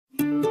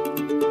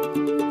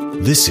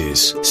This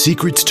is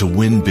Secrets to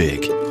Win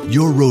Big,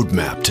 your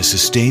roadmap to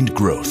sustained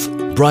growth.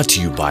 Brought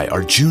to you by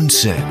Arjun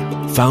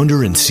Sen,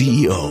 founder and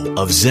CEO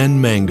of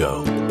Zen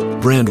Mango,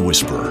 brand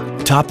whisperer,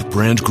 top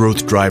brand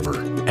growth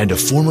driver, and a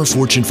former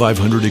Fortune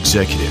 500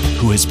 executive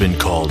who has been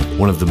called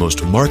one of the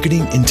most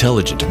marketing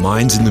intelligent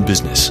minds in the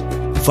business.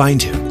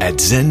 Find him at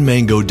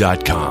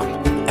zenmango.com.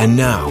 And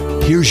now,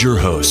 here's your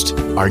host,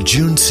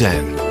 Arjun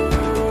Sen.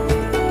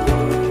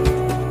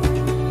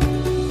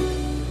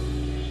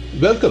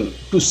 Welcome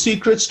to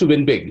Secrets to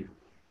Win Big.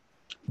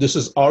 This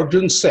is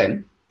Arjun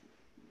Sen,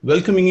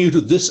 welcoming you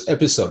to this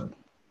episode.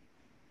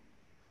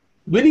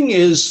 Winning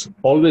is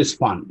always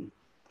fun,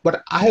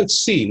 but I have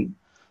seen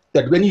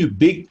that when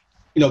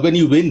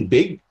you win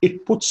big,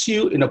 it puts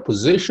you in a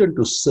position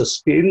to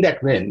sustain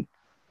that win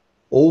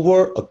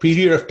over a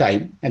period of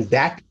time, and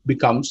that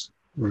becomes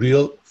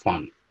real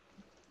fun.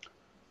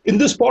 In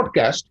this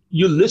podcast,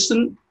 you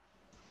listen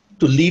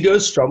to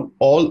leaders from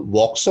all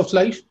walks of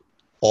life,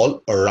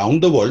 all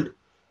around the world,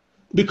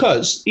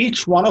 because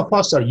each one of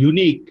us are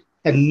unique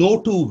and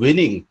no two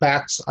winning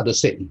paths are the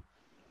same.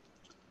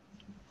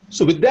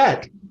 So with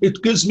that,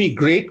 it gives me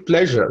great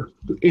pleasure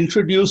to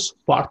introduce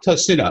Partha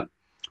Sinha.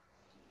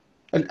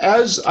 And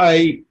as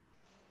I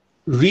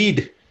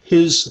read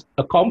his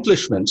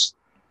accomplishments,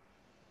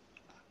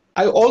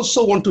 I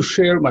also want to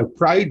share my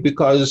pride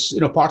because,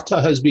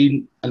 Partha has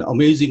been an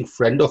amazing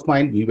friend of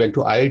mine. We went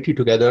to IIT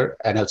together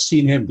and have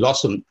seen him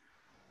blossom.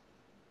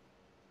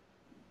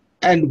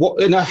 And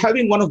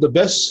having one of the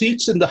best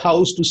seats in the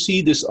house to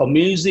see this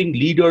amazing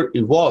leader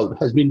evolve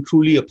has been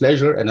truly a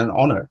pleasure and an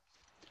honor.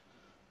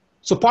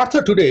 So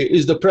Partha today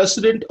is the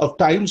president of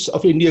Times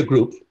of India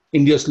Group,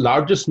 India's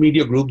largest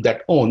media group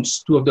that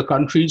owns two of the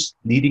country's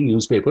leading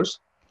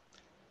newspapers.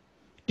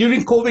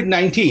 During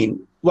COVID-19,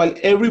 while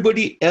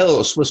everybody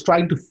else was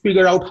trying to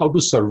figure out how to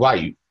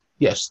survive,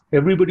 yes,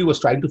 everybody was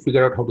trying to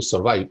figure out how to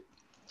survive,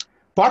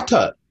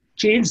 Partha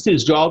changed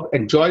his job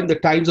and joined the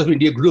Times of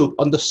India Group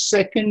on the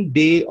second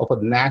day of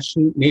a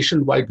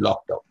nationwide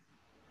lockdown.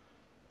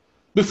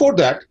 Before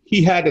that,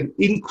 he had an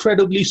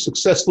incredibly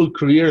successful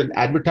career in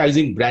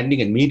advertising,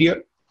 branding, and media,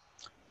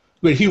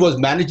 where he was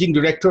managing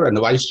director and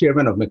vice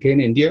chairman of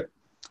McCain India.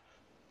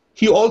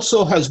 He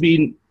also has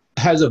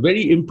a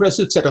very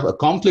impressive set of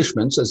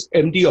accomplishments as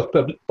MD of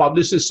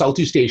Publicis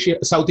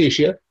South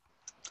Asia,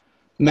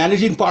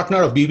 managing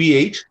partner of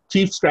BBH,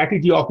 chief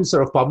strategy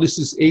officer of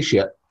Publicis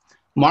Asia,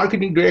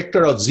 marketing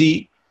director of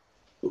Z,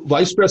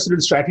 vice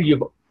president strategy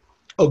of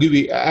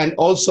Ogilvy, and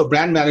also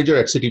brand manager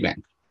at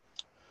Citibank.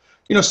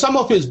 Some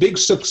of his big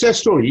success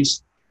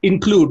stories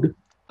include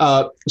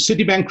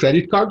Citibank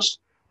credit cards,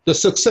 the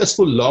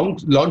successful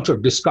launch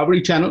of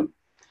Discovery Channel,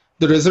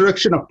 the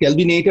resurrection of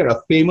Kelvinator, a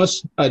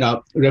famous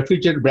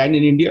refrigerator brand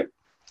in India,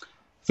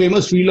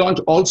 famous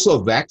relaunch also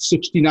of Wax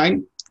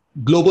 69,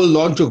 global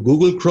launch of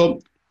Google Chrome,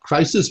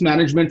 crisis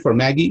management for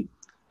Maggi,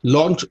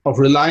 launch of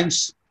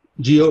Reliance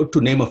Jio,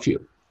 to name a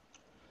few.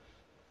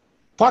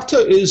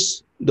 Partha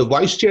is the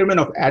vice chairman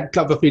of Ad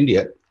Club of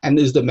India and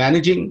is the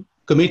managing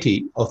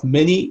committee of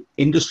many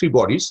industry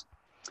bodies.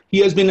 He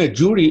has been a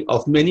jury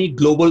of many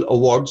global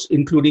awards,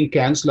 including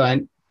Cannes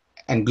Lions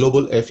and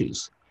Global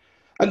Effies.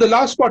 And the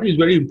last part is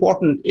very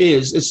important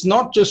is it's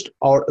not just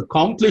our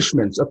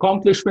accomplishments.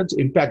 Accomplishments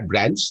impact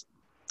brands,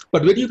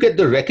 but when you get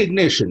the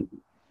recognition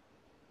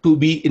to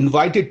be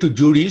invited to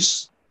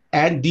juries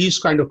and these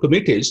kind of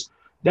committees,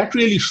 that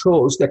really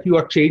shows that you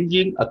are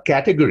changing a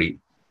category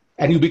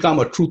and you become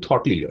a true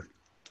thought leader.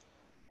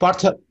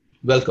 Partha,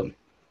 welcome.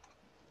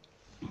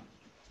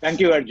 Thank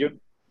you, Arjun.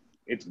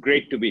 It's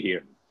great to be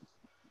here.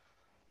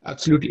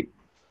 Absolutely.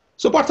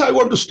 So Partha, I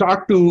want to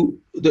start to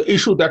the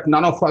issue that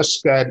none of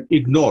us can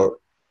ignore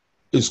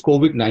is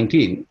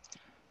COVID-19.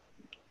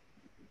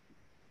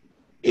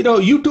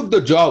 You took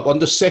the job on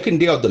the second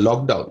day of the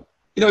lockdown.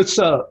 It's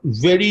a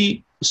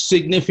very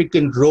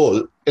significant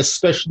role,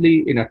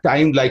 especially in a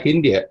time like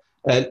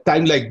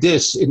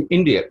this in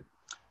India.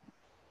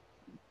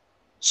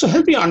 So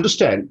help me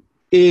understand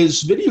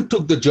is when you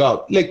took the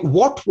job,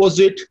 what was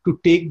it to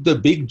take the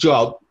big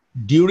job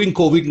during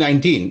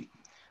COVID-19?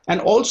 And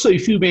also,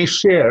 if you may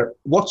share,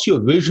 what's your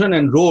vision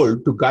and role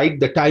to guide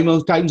the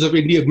Times of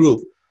India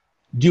Group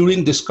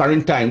during this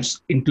current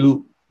times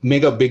into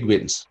mega big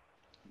wins?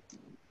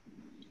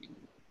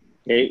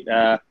 Okay,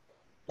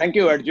 thank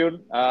you,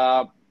 Arjun.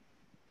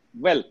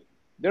 Well,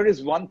 there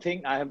is one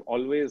thing I have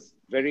always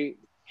very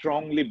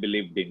strongly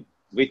believed in,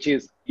 which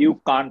is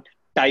you can't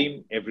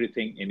time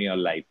everything in your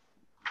life.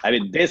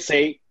 They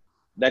say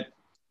that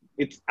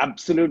it's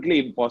absolutely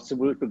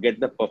impossible to get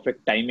the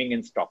perfect timing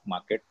in stock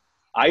market.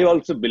 I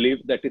also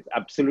believe that it's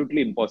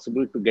absolutely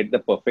impossible to get the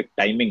perfect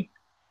timing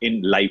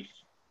in life.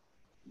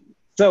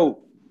 So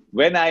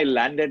when I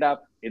landed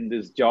up in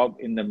this job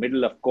in the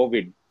middle of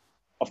COVID,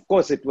 of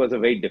course, it was a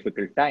very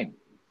difficult time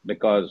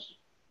because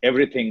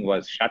everything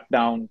was shut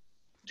down.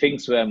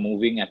 Things were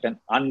moving at an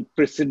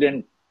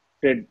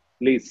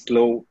unprecedentedly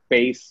slow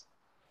pace.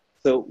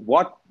 So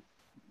what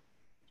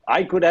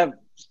I could have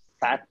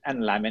sat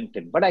and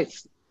lamented, but I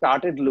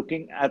started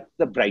looking at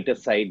the brighter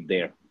side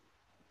there.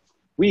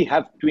 we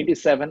have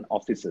 27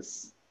 offices.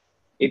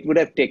 It would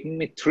have taken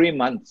me 3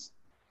 months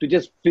to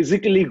just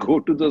physically go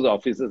to those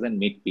offices and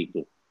meet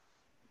people.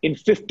 In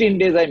 15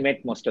 days, I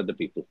met most of the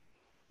people.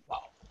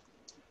 Wow.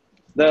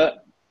 The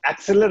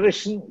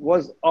acceleration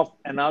was of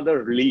another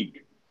league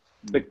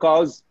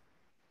because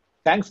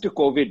thanks to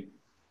COVID,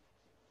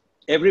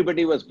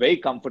 everybody was very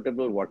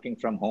comfortable working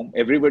from home.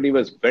 Everybody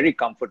was very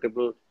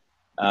comfortable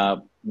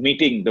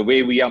meeting the way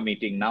we are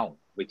meeting now,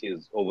 which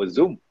is over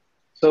Zoom.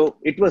 So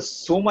it was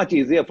so much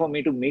easier for me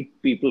to meet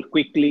people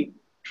quickly,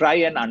 try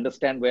and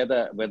understand where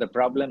the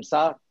problems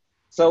are.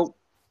 So,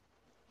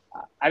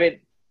 I mean,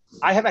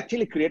 I have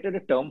actually created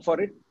a term for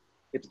it.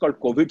 It's called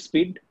COVID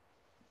speed.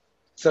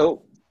 So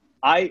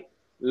I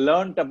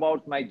learned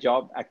about my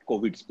job at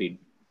COVID speed.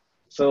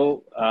 So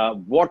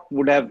what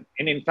would have,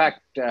 and in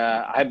fact,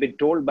 I have been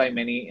told by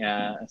many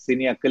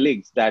senior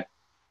colleagues that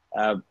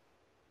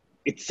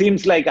it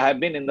seems like I have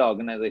been in the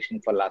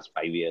organization for the last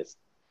 5 years.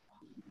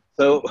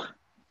 So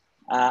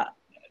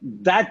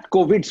that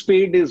COVID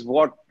speed is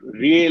what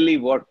really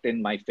worked in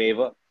my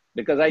favor,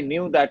 because I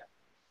knew that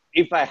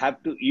if I have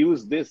to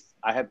use this,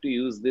 I have to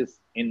use this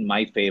in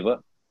my favor.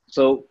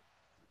 So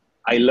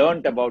I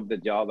learned about the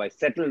job. I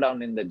settled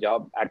down in the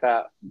job at a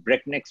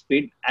breakneck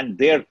speed, and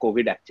there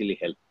COVID actually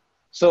helped.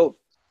 So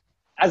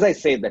as I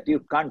say that you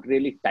can't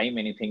really time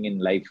anything in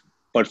life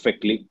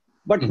perfectly,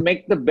 but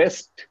make the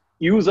best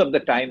use of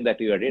the time that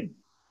you are in.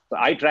 So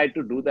I try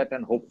to do that,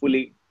 and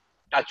hopefully,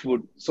 touch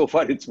wood, so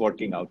far it's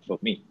working out for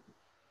me.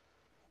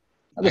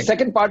 The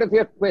second part of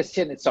your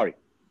question is, sorry,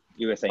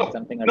 you were saying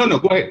something? No,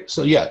 go ahead.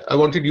 So yeah, I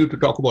wanted you to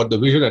talk about the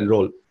vision and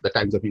role, the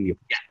Times of India.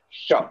 Yeah,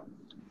 sure.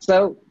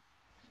 So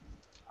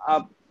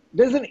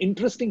there's an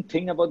interesting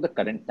thing about the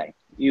current time.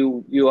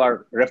 You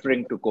are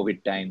referring to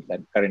COVID times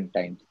and current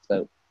times.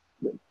 So,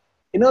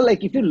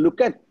 like if you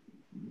look at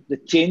the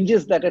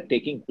changes that are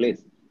taking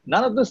place,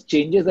 none of those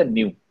changes are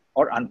new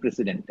or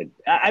unprecedented.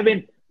 I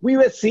mean, we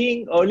were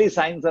seeing early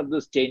signs of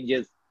those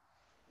changes.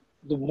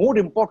 The more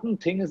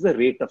important thing is the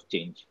rate of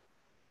change.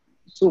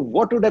 So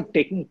what would have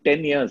taken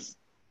 10 years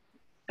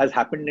has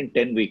happened in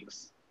 10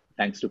 weeks,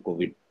 thanks to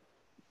COVID.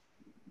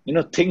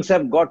 Things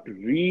have got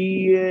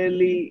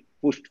really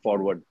pushed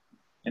forward.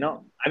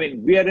 I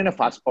mean, we are in a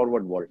fast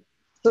forward world.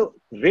 So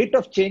rate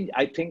of change,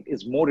 I think,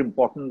 is more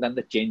important than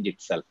the change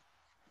itself.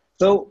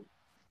 So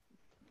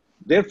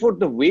therefore,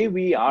 the way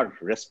we are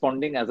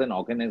responding as an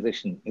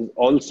organization is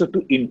also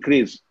to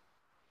increase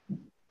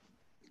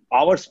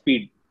our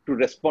speed to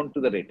respond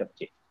to the rate of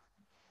change.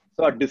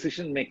 So our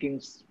decision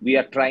makings, we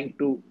are trying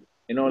to,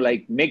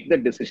 make the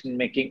decision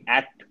making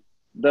at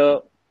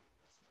the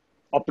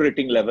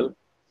operating level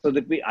so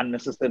that we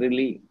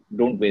unnecessarily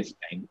don't waste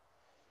time.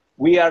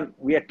 We are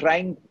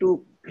trying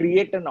to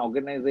create an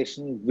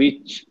organization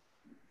which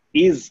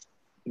is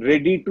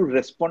ready to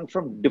respond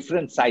from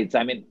different sides.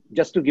 I mean,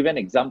 just to give an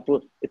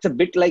example, it's a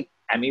bit like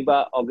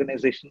amoeba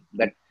organization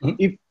that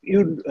if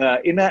you,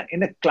 in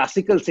a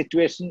classical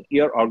situation,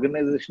 your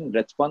organization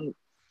responds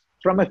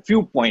from a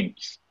few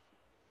points.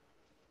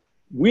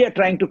 We are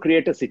trying to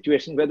create a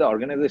situation where the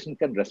organization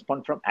can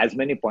respond from as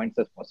many points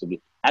as possible,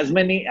 as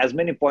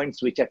many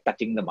points which are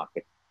touching the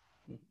market.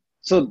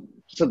 So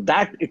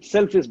that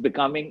itself is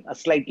becoming a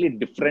slightly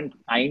different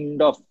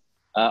kind of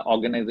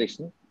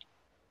organization.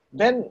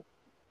 Then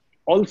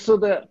also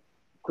the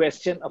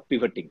question of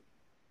pivoting,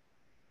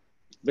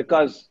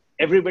 because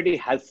everybody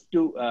has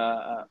to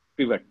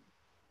pivot.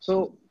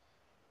 So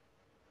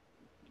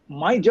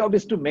my job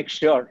is to make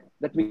sure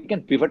that we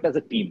can pivot as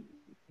a team.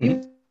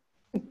 You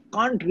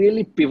can't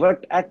really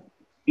pivot at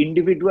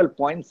individual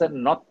points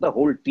and not the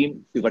whole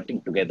team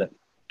pivoting together.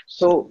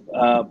 So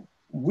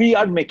we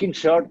are making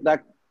sure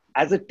that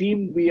as a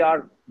team, we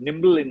are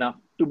nimble enough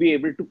to be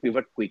able to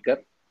pivot quicker.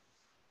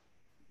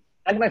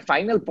 And my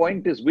final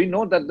point is, we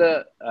know that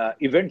the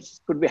events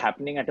could be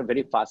happening at a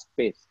very fast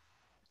pace.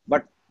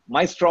 But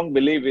my strong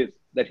belief is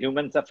that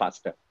humans are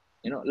faster.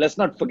 Let's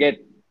not forget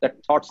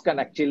that thoughts can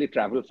actually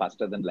travel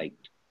faster than light.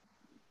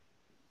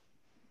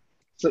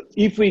 So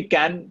if we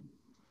can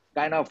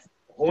kind of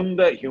hone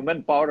the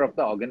human power of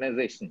the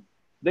organization,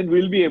 then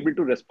we'll be able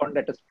to respond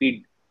at a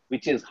speed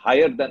which is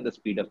higher than the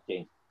speed of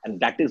change. And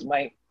that is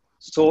my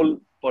sole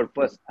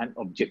purpose and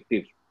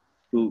objective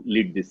to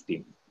lead this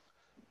team.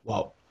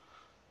 Wow.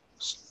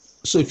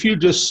 So if you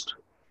just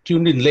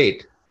tuned in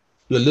late,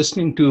 you're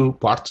listening to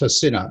Partha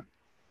Sinha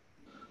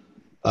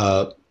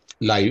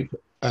live.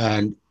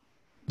 And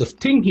the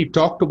thing he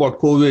talked about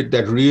COVID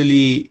that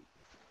really,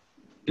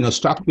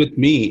 stuck with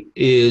me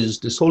is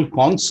this whole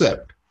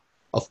concept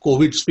of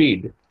COVID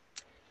speed.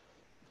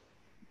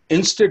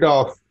 Instead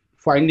of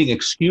finding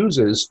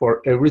excuses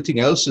for everything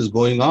else is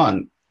going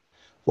on,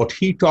 what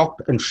he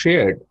talked and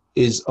shared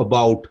is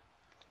about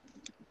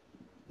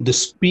the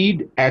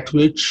speed at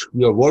which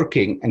we are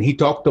working. And he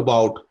talked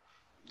about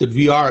that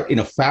we are in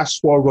a fast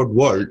forward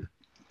world.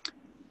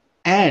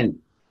 And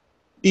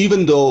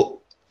even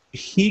though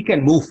he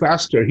can move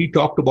faster, he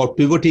talked about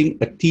pivoting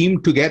a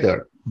team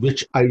together,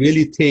 which I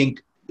really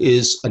think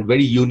is a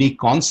very unique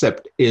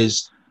concept.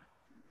 Is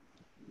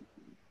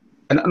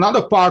And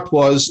another part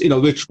was,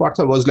 which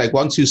Partha was like,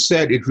 once you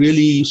said, it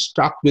really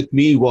stuck with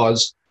me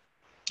was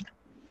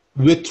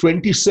with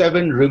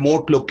 27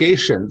 remote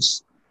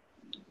locations,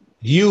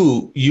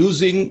 you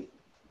using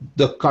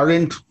the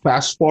current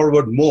fast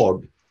forward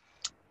mode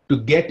to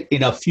get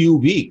in a few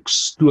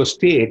weeks to a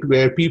state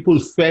where people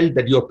felt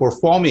that you're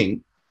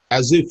performing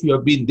as if you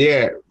have been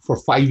there for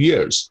 5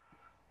 years.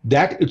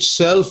 That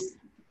itself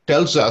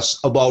tells us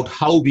about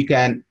how we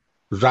can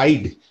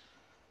ride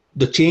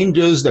the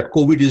changes that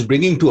COVID is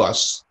bringing to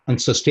us and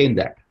sustain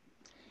that.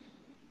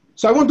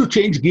 So I want to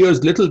change gears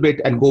a little bit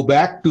and go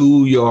back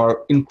to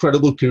your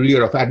incredible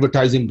career of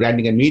advertising,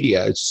 branding, and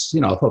media. It's,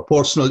 of a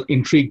personal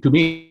intrigue to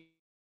me.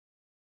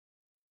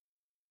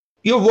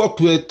 You've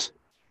worked with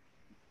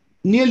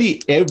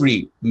nearly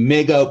every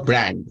mega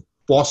brand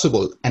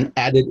possible and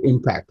added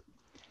impact.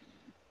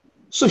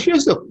 So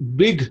here's the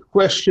big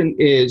question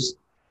is,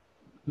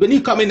 when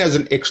you come in as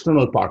an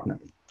external partner,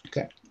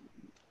 okay,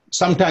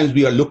 sometimes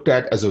we are looked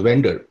at as a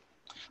vendor.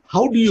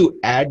 How do you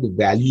add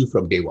value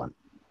from day one?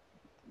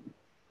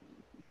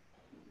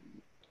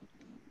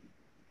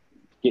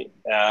 Okay.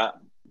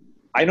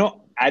 I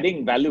know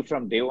adding value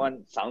from day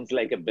one sounds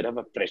like a bit of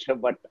a pressure,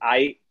 but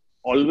I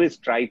always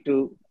try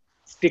to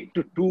stick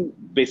to two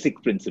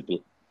basic principles.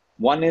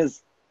 One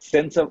is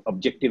sense of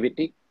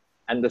objectivity,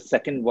 and the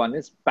second one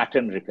is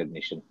pattern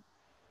recognition.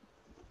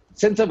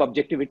 Sense of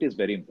objectivity is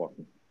very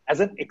important. As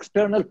an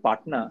external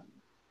partner,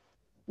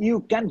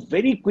 you can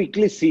very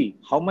quickly see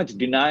how much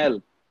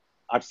denial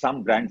are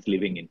some brands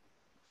living in.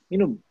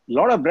 A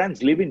lot of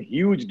brands live in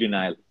huge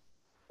denial.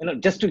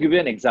 Just to give you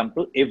an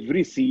example,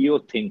 every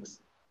CEO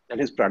thinks that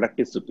his product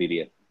is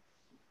superior.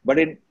 But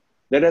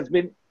there has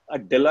been a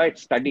Deloitte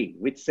study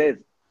which says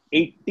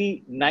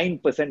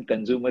 89%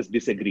 consumers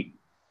disagree.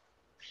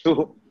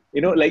 So,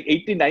 like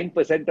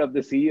 89% of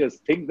the CEOs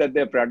think that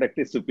their product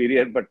is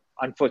superior, but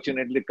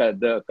unfortunately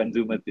the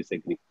consumers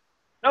disagree.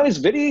 Now, it's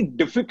very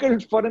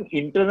difficult for an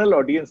internal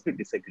audience to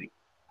disagree.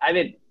 I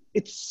mean,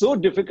 it's so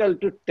difficult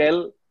to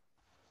tell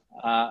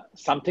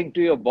something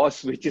to your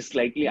boss which is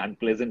slightly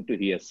unpleasant to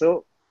hear.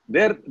 So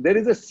there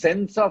is a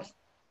sense of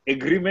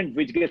agreement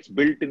which gets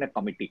built in a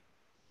committee,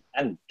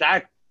 and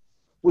that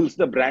pulls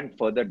the brand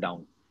further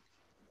down.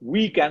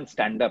 We can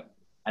stand up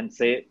and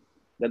say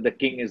that the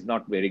king is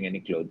not wearing any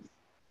clothes.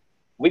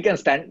 We can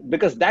stand,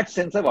 because that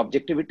sense of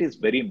objectivity is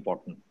very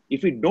important.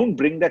 If we don't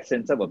bring that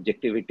sense of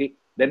objectivity,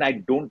 then I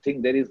don't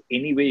think there is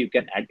any way you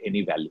can add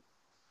any value.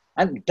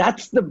 And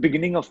that's the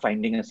beginning of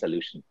finding a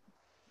solution.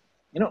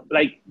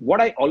 Like what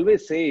I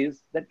always say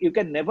is that you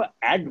can never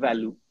add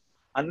value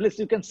unless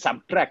you can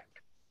subtract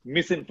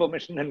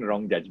misinformation and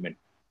wrong judgment.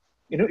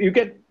 You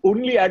can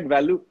only add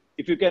value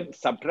if you can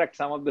subtract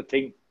some of the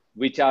things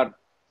which are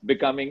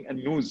becoming a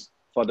news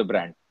for the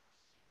brand.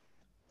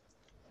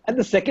 And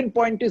the second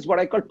point is what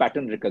I call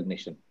pattern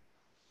recognition.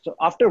 So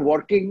after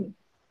working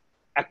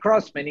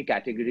across many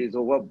categories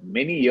over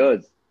many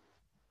years,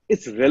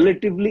 it's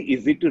relatively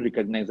easy to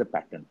recognize a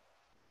pattern.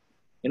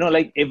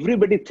 Like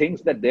everybody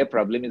thinks that their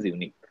problem is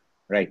unique,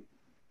 right?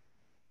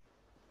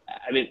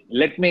 I mean,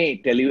 let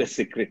me tell you a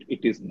secret.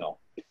 It is not.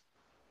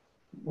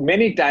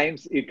 Many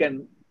times you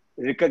can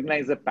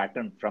recognize a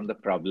pattern from the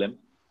problem,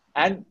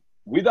 and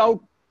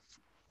without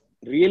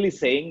really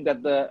saying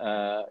that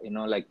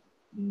the,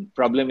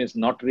 problem is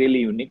not really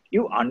unique,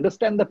 you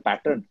understand the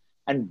pattern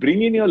and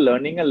bring in your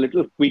learning a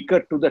little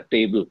quicker to the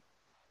table.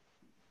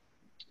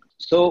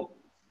 So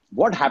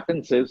what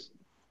happens is,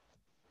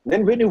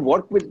 then when you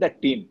work with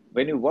that team,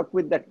 when you work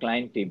with that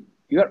client team,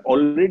 you are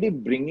already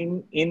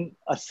bringing in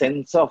a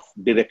sense of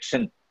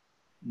direction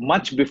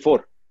much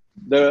before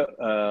the,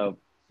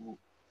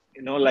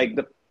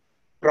 the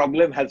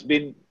problem has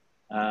been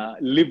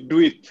lived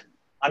with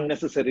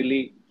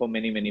unnecessarily for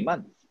many, many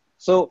months.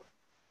 So,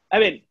 I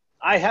mean,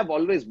 I have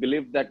always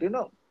believed that,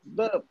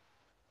 the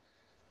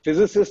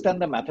physicists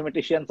and the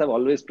mathematicians have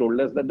always told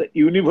us that the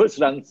universe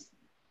runs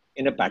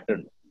in a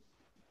pattern.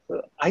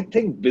 So I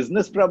think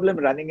business problem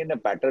running in a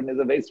pattern is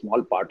a very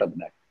small part of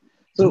that.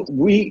 So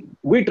we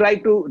try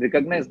to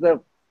recognize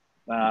the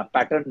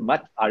pattern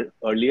much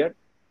earlier,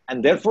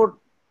 and therefore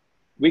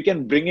we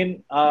can bring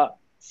in a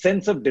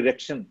sense of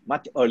direction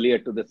much earlier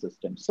to the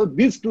system. So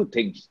these two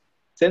things,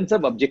 sense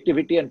of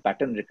objectivity and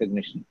pattern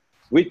recognition,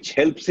 which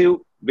helps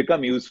you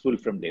become useful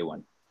from day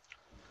one.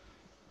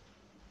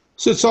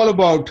 So it's all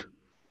about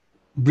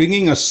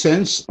bringing a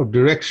sense of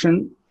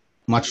direction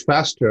much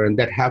faster, and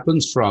that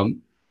happens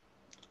from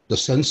the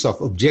sense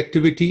of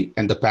objectivity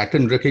and the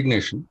pattern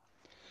recognition.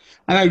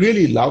 And I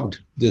really loved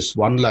this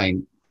one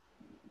line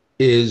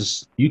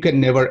is, you can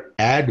never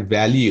add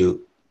value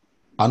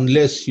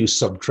unless you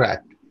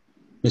subtract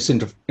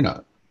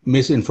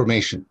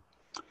misinformation.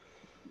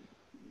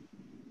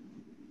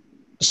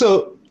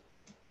 So,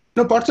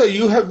 Partha,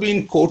 you have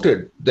been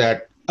quoted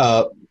that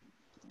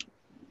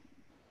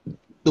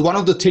one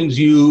of the things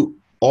you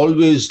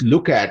always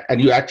look at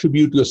and you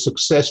attribute your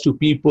success to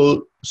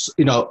people,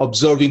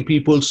 observing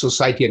people,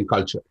 society, and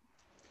culture.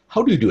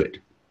 How do you do it?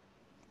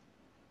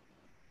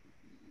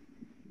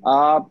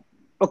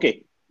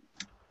 Okay.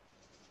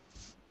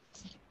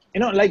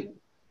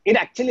 It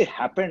actually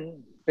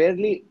happened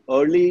fairly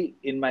early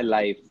in my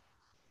life.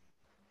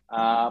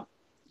 Uh,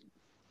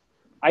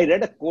 I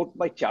read a quote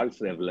by Charles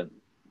Revlin.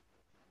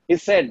 He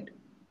said,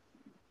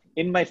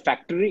 "In my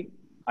factory,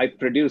 I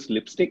produce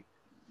lipstick,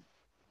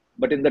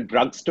 but in the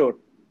drugstore,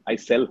 I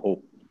sell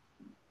hope."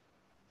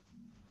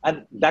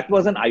 And that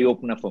was an eye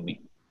opener for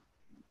me.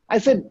 I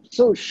said,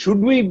 so should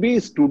we be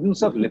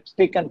students of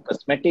lipstick and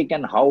cosmetic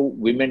and how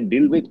women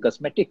deal with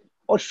cosmetic?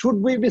 Or should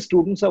we be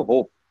students of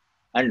hope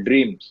and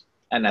dreams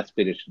and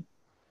aspiration?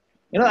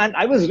 And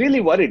I was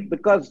really worried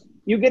because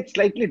you get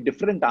slightly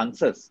different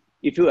answers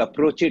if you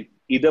approach it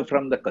either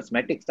from the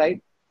cosmetic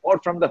side or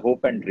from the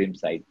hope and dream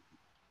side.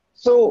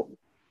 So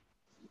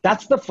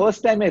that's the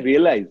first time I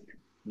realized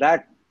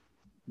that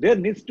there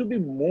needs to be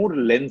more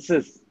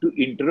lenses to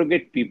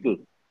interrogate people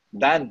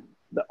than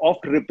the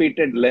oft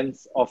repeated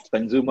lens of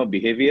consumer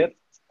behavior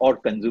or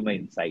consumer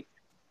insight.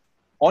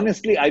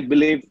 Honestly, I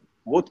believe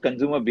both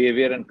consumer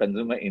behavior and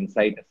consumer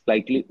insight are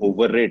slightly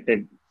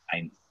overrated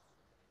science.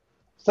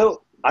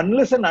 So,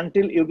 unless and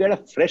until you get a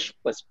fresh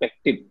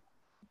perspective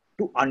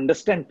to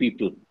understand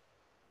people,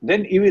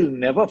 then you will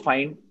never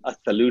find a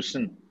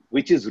solution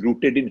which is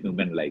rooted in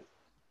human life.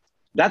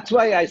 That's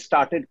why I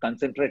started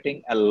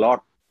concentrating a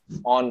lot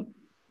on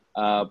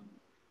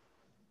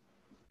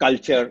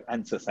culture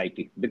and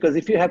society. Because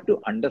if you have to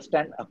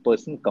understand a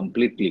person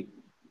completely,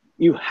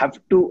 you have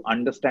to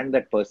understand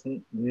that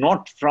person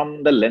not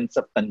from the lens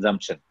of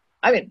consumption.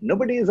 I mean,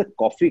 nobody is a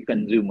coffee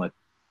consumer.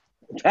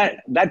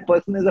 That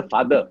person is a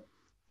father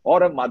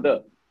or a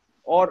mother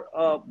or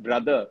a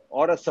brother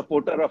or a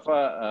supporter of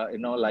a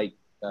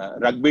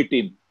rugby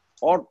team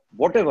or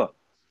whatever.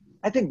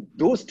 I think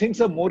those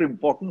things are more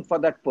important for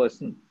that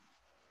person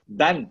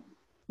than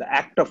the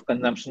act of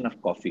consumption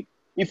of coffee.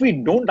 If we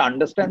don't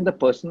understand the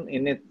person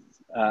in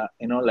its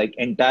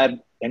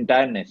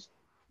entireness,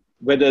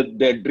 whether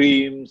their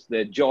dreams,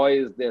 their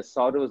joys, their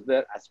sorrows,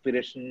 their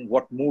aspiration,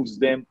 what moves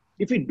them,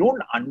 if we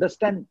don't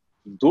understand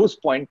those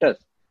pointers,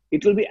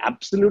 it will be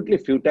absolutely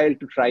futile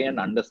to try and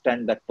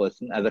understand that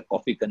person as a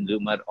coffee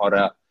consumer or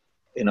a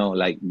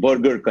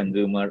burger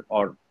consumer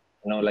or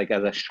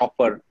as a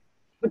shopper,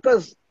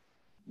 because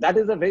that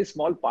is a very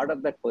small part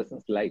of that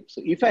person's life.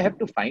 So if I have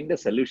to find a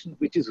solution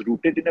which is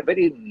rooted in a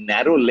very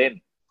narrow lane,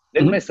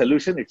 then my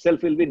solution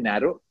itself will be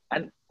narrow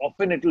and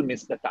often it will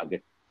miss the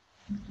target.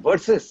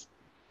 Versus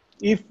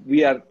if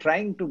we are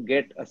trying to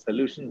get a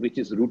solution which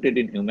is rooted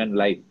in human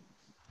life,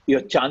 your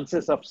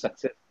chances of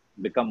success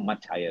become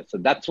much higher. So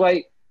that's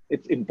why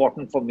it's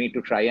important for me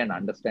to try and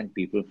understand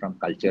people from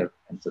culture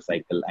and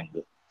societal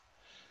angle.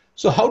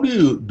 So how do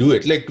you do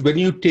it? Like when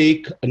you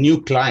take a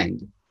new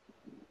client,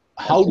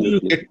 how do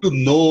you get to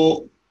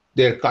know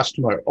their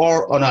customer?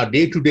 Or on a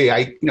day-to-day,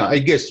 I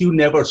guess you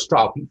never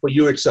stop. For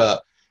you, it's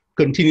a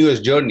continuous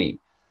journey.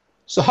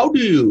 So how do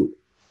you,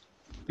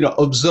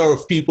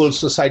 observe people's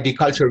society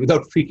culture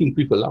without freaking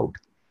people out?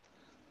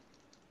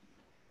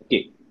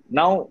 Okay.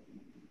 Now,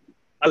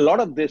 a lot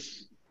of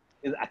this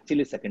is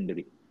actually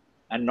secondary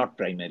and not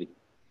primary.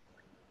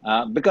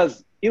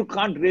 Because you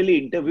can't really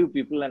interview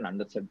people and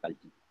understand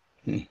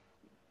culture.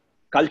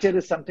 Culture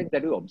is something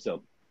that you observe.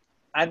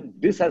 And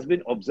this has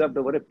been observed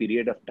over a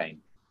period of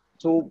time.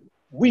 So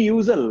we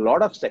use a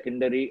lot of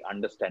secondary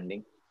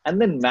understanding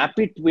and then map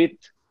it with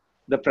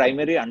the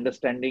primary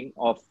understanding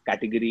of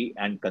category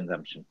and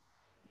consumption.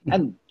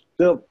 And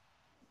the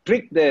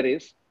trick there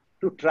is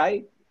to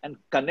try and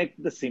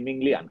connect the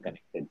seemingly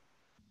unconnected.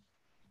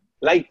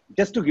 Like,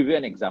 just to give you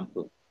an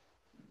example,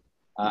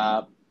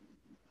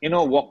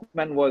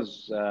 Walkman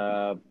was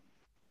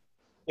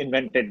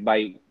invented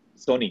by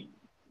Sony.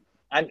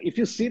 And if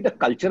you see the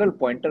cultural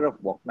pointer of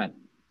Walkman,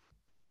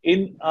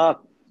 in a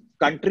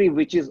country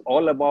which is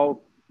all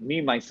about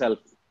me, myself,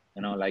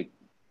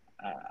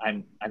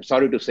 I'm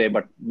sorry to say,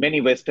 but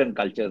many Western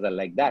cultures are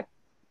like that.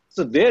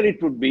 So there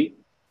it would be,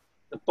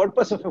 the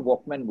purpose of a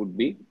Walkman would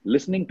be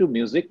listening to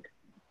music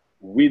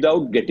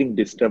without getting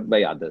disturbed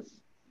by others.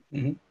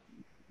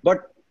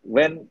 But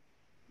when,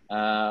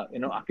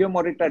 Akio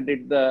Morita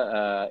did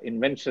the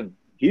invention,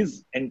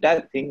 his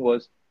entire thing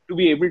was to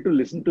be able to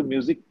listen to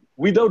music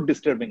without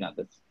disturbing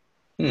others.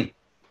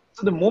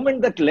 So the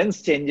moment that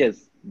lens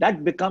changes,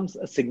 that becomes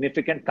a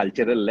significant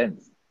cultural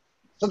lens.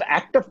 So the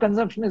act of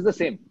consumption is the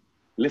same.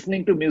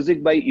 Listening to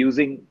music by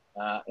using,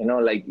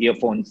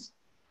 earphones.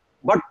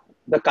 But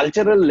the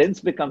cultural lens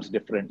becomes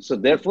different. So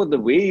therefore, the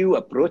way you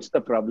approach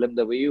the problem,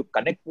 the way you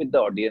connect with the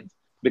audience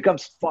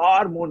becomes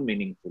far more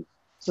meaningful.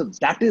 So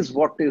that is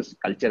what is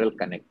cultural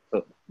connect.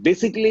 So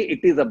basically,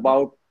 it is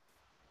about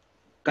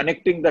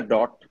connecting the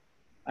dot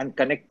and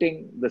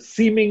connecting the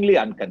seemingly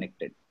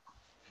unconnected.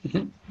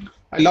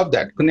 I love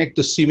that. Connect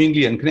the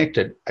seemingly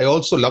unconnected. I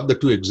also love the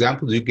two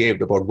examples you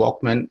gave about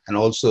Walkman and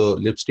also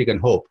lipstick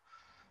and hope.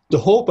 The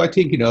hope, I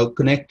think,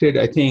 connected,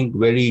 I think,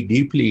 very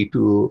deeply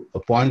to a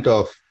point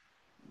of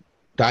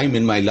time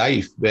in my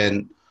life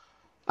when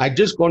I'd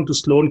just gone to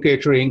Sloan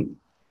Kettering,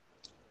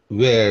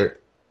 where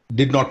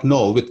did not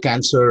know with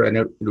cancer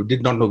and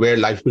did not know where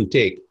life will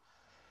take.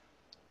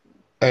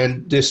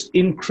 And this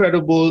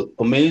incredible,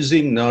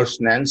 amazing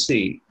nurse,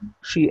 Nancy,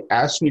 she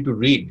asked me to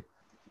read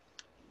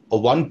a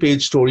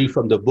one-page story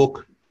from the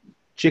book,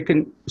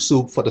 Chicken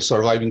Soup for the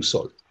Surviving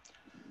Soul.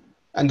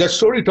 And that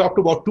story talked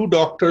about two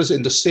doctors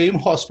in the same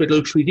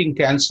hospital treating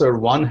cancer.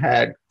 One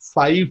had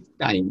 5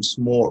 times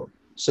more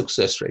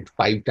success rate,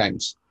 5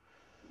 times.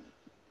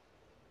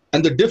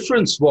 And the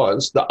difference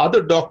was the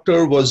other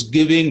doctor was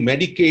giving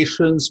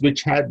medications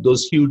which had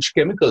those huge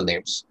chemical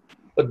names.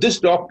 But this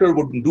doctor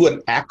would do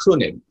an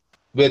acronym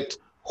with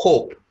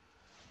HOPE,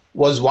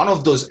 was one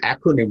of those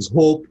acronyms,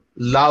 hope,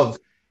 love.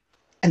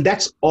 And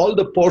that's all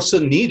the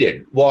person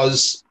needed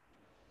was,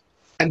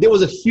 and there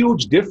was a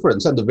huge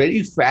difference. And the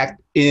very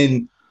fact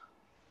in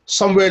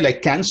somewhere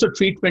like cancer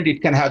treatment,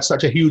 it can have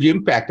such a huge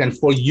impact. And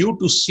for you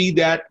to see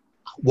that,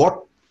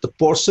 what the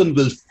person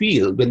will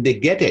feel when they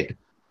get it,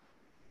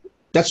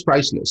 that's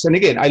priceless. And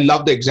again, I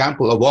love the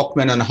example of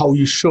Walkman and how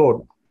you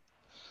showed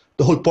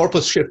the whole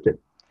purpose shifted.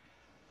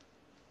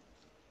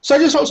 So I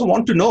just also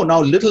want to know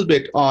now a little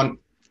bit on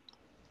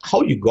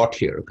how you got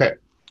here, okay?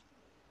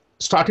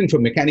 Starting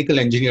from mechanical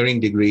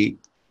engineering degree,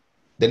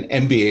 then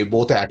MBA,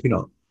 both at,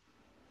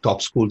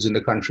 top schools in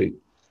the country.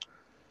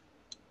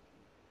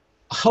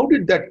 How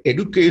did that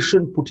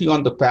education put you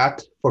on the path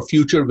for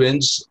future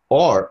wins,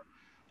 or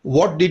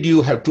what did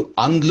you have to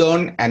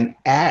unlearn and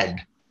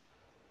add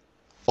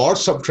or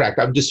subtract?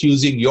 I'm just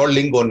using your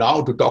lingo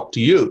now to talk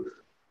to you,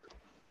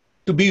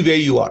 to be where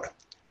you are.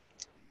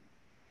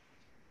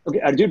 Okay,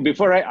 Arjun,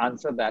 before I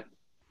answer that,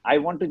 I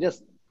want to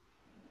just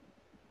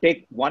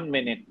take 1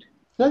 minute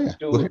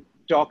to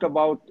talk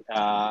about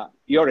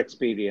your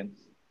experience.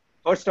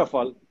 First of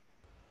all,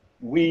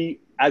 we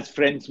as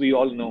friends, we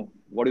all know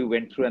what you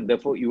went through, and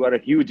therefore you are a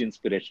huge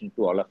inspiration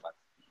to all of us.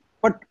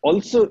 But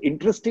also,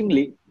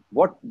 interestingly,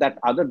 what that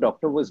other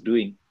doctor was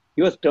doing,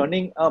 he was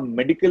turning a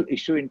medical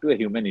issue into a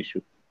human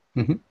issue.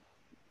 Mm-hmm.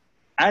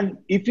 And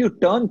if you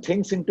turn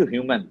things into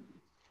human,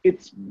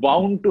 it's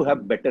bound to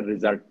have better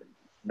result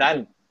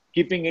than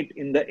keeping it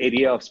in the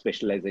area of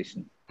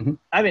specialization. Mm-hmm.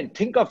 I mean,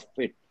 think of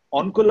it,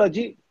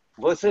 oncology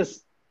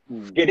versus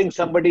getting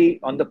somebody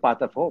on the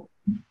path of hope.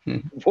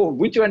 Mm-hmm.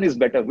 Which one is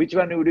better? Which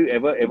one would you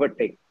ever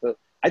take? So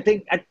I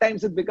think at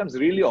times it becomes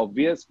really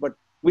obvious, but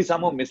we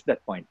somehow miss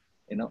that point,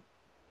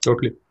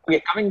 Totally.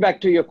 Okay, coming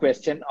back to your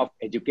question of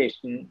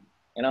education,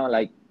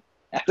 like,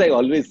 as I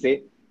always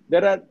say,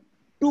 there are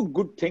 2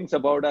 good things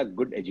about a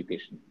good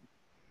education.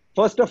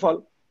 First of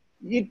all,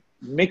 it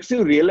makes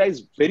you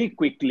realize very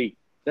quickly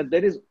that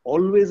there is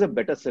always a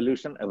better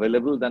solution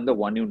available than the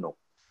one you know.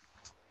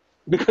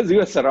 Because you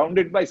are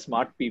surrounded by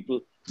smart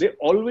people. They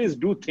always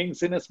do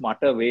things in a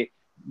smarter way.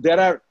 There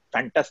are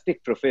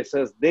fantastic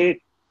professors.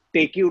 They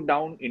take you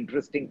down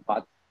interesting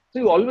paths. So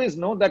you always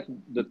know that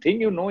the thing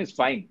you know is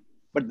fine,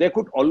 but there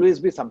could always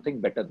be something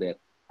better there.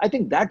 I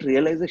think that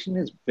realization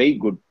is very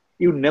good.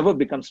 You never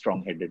become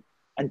strong-headed.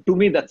 And to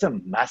me, that's a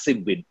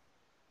massive win.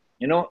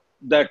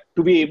 That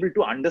to be able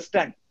to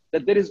understand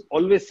that there is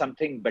always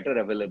something better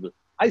available.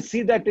 I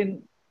see that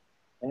in,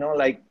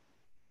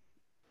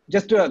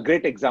 just a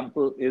great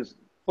example is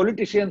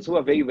politicians who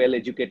are very well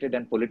educated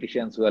and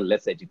politicians who are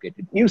less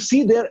educated. You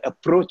see their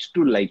approach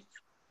to life.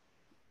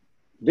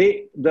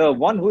 The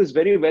one who is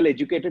very well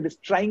educated is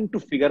trying to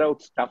figure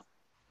out stuff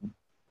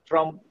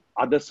from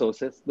other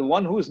sources. The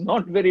one who is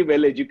not very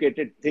well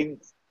educated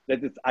thinks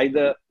that it's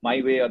either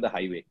my way or the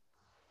highway.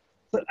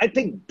 So I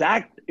think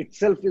that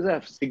itself is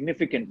a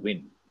significant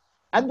win.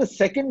 And the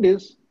second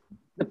is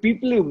the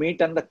people you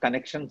meet and the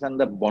connections and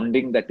the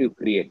bonding that you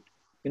create.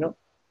 One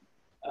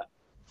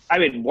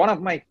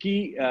of my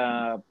key,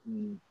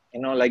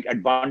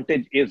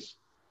 advantage is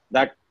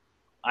that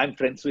I'm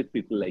friends with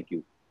people like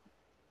you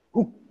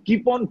who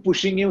keep on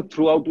pushing you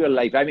throughout your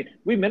life.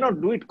 We may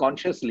not do it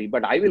consciously,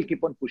 but I will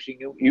keep on pushing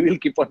you. You will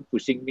keep on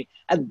pushing me.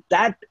 And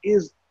that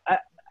is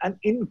an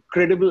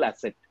incredible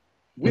asset.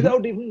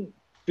 Without even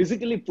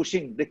physically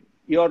pushing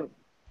your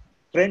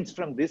friends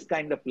from this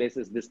kind of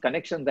places, this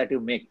connection that you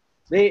make,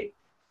 they,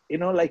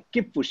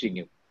 keep pushing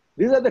you.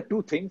 These are the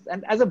 2 things.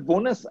 And as a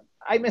bonus,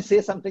 I may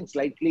say something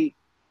slightly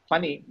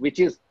funny, which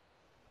is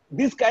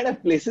these kind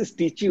of places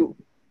teach you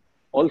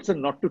also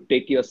not to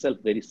take yourself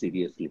very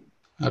seriously.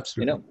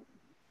 Absolutely.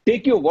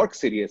 Take your work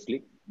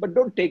seriously, but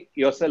don't take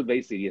yourself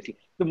very seriously.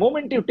 The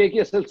moment you take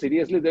yourself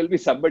seriously, there'll be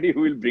somebody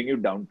who will bring you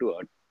down to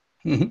earth.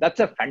 Mm-hmm. That's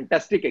a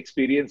fantastic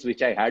experience,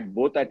 which I had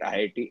both at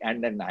IIT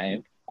and at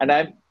IIM, and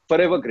I'm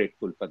forever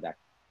grateful for that.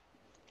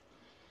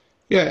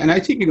 Yeah, and I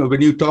think,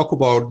 when you talk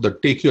about the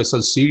take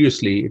yourself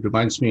seriously, it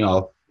reminds me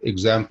of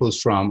examples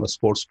from a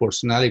sports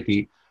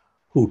personality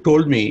who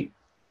told me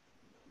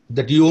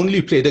that you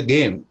only play the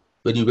game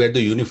when you wear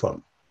the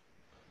uniform.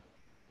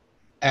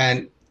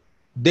 And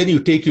then you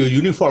take your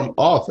uniform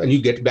off and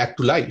you get back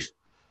to life,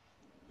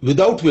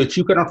 without which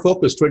you cannot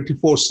focus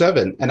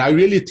 24/7. And I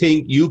really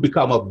think you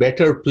become a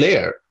better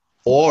player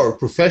or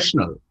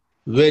professional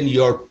when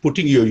you're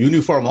putting your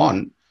uniform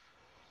on.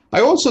 I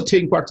also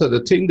think, Partha,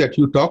 the thing that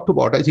you talked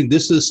about, I think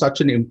this is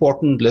such an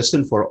important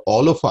lesson for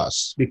all of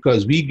us,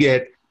 because we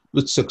get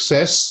with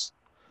success,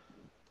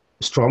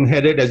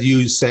 strong-headed, as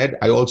you said.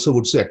 I also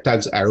would say at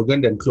times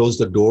arrogant and close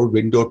the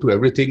window to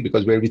everything,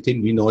 because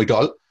everything we know it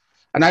all.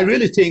 And I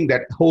really think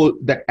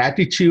that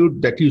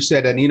attitude that you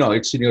said, and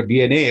it's in your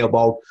DNA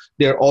about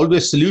there are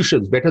always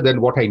solutions better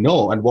than what I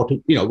know and what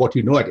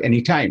you know at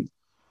any time.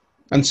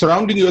 And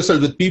surrounding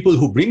yourself with people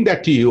who bring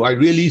that to you, I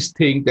really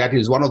think that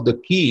is one of the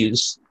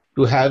keys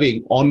to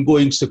having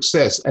ongoing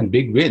success and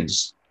big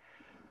wins.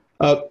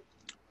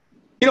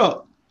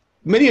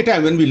 Many a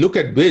time when we look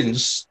at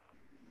wins,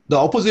 the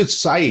opposite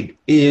side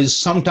is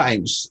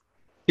sometimes,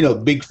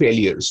 big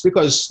failures,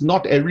 because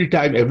not every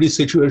time, every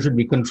situation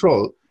we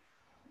control.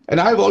 And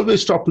I've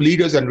always talked to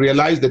leaders and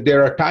realized that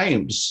there are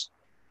times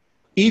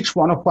each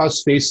one of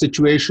us face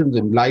situations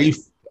in life,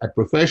 at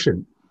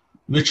profession,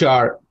 which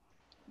are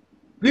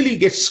really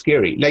gets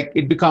scary. Like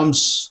it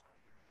becomes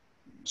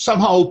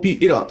somehow,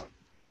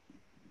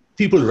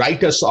 people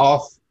write us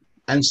off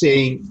and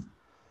saying,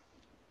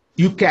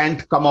 you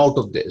can't come out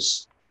of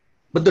this.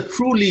 But the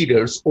true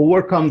leaders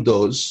overcome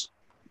those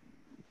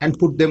and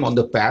put them on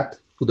the path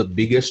to the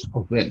biggest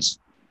of wins.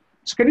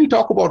 So can you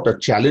talk about a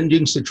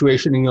challenging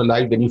situation in your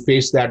life when you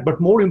face that?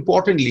 But more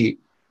importantly,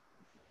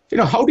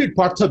 how did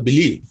Partha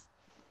believe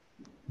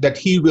that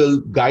he will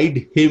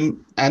guide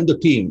him and the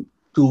team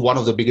to one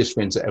of the biggest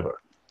wins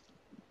ever?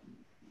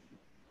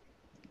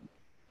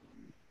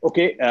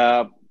 Okay.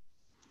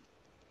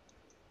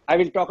 I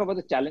will talk about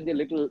the challenge a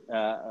little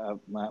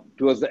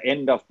towards the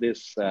end of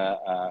this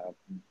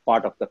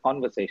part of the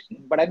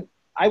conversation. But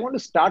I want to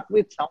start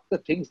with some of the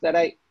things that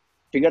I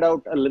figured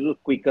out a little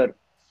quicker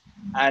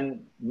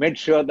and made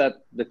sure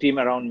that the team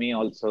around me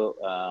also,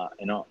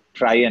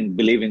 try and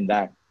believe in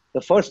that.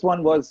 The first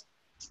one was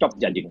stop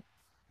judging.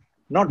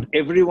 Not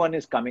everyone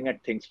is coming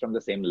at things from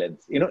the same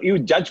lens. You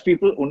judge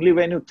people only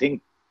when you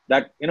think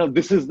that,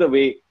 this is the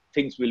way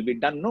things will be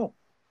done. No.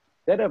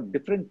 There are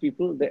different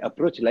people, they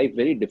approach life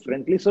very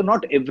differently. So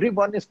not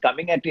everyone is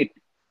coming at it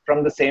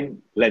from the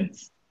same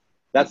lens.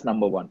 That's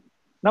number one.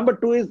 Number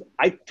two is,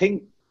 I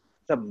think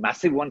it's a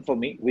massive one for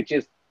me, which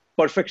is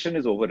perfection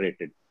is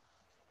overrated.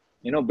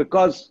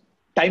 Because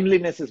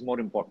timeliness is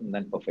more important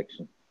than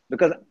perfection.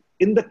 Because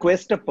in the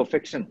quest of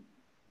perfection,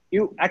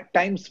 you at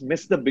times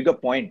miss the bigger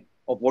point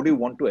of what you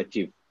want to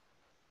achieve.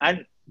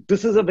 And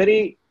this is a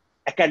very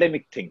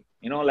academic thing,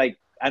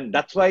 and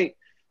that's why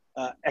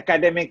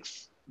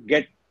academics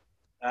get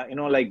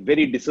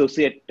very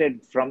dissociated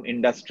from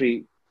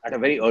industry at a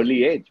very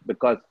early age,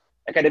 because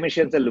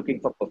academicians are looking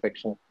for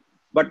perfection.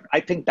 But I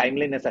think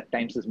timeliness at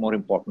times is more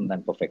important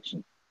than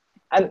perfection.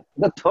 And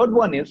the third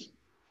one is,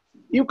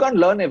 you can't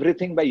learn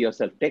everything by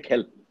yourself. Take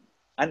help.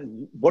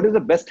 And what is the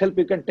best help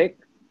you can take?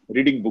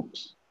 Reading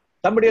books.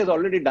 Somebody has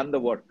already done the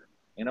work.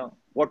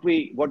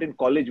 What in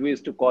college we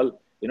used to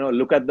call,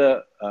 look at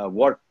the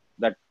work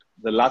that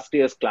the last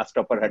year's class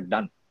topper had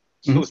done.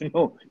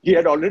 So, he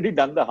had already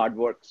done the hard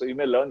work. So you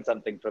may learn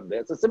something from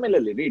there. So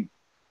similarly, read.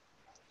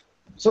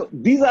 So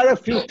these are a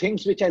few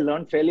things which I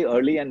learned fairly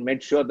early and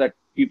made sure that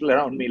people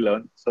around me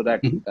learn so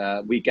that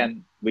we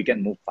can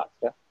move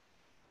faster.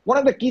 One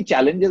of the key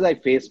challenges I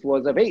faced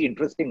was a very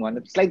interesting one.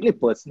 It's slightly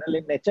personal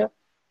in nature.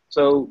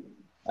 So,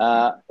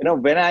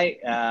 when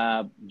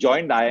I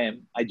joined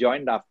IIM, I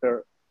joined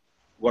after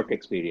work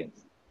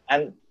experience.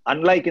 And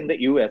unlike in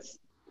the US,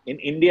 in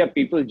India,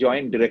 people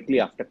join directly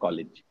after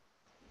college.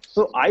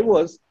 So I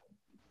was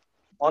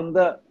on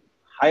the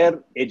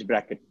higher age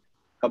bracket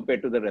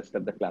compared to the rest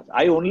of the class.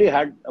 I only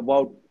had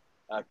about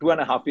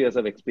 2.5 years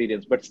of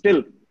experience, but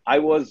still I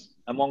was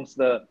amongst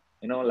the,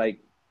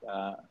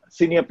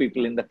 senior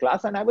people in the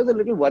class. And I was a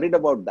little worried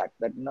about that,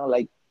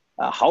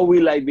 how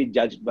will I be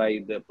judged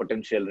by the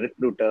potential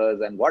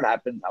recruiters and what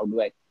happens? How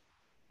do I?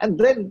 And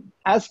then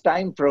as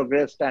time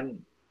progressed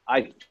and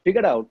I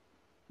figured out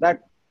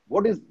that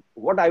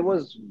what I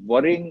was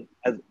worrying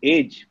as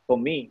age for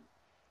me,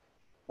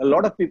 a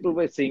lot of people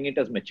were seeing it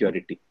as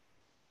maturity.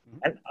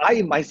 And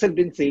I myself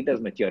didn't see it as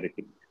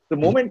maturity. The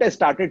moment I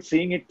started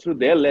seeing it through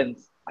their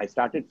lens, I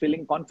started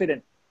feeling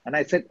confident. And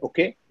I said,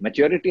 okay,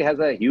 maturity has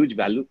a huge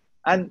value.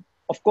 And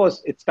of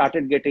course, it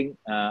started getting,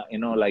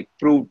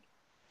 proved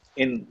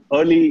in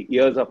early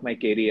years of my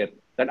career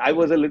that I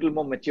was a little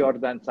more mature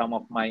than some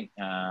of my,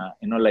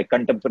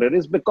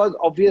 contemporaries, because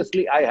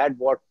obviously I had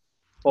worked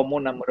for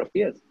more number of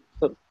years.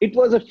 So it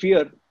was a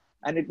fear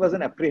and it was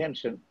an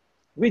apprehension,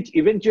 which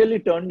eventually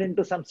turned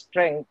into some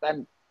strength.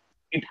 And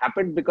it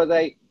happened because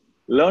I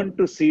learned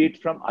to see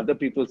it from other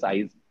people's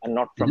eyes and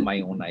not from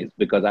my own eyes,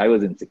 because I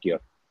was insecure.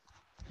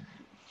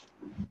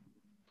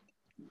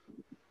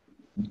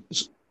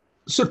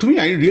 So to me,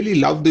 I really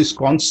love this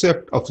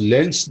concept of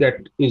lens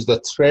that is the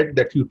thread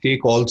that you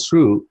take all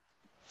through.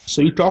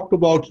 So you talked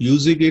about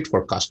using it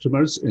for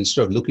customers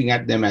instead of looking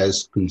at them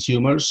as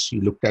consumers.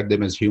 You looked at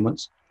them as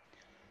humans.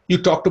 You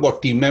talked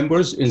about team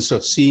members. Instead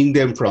of seeing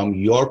them from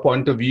your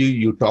point of view,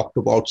 you talked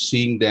about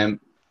seeing them,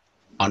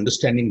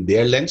 understanding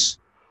their lens.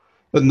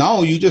 But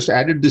now you just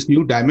added this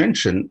new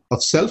dimension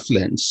of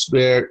self-lens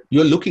where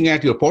you're looking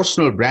at your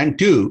personal brand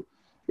too.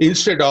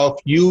 instead of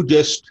you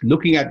just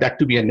looking at that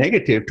to be a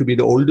negative, to be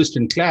the oldest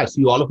in class,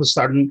 you all of a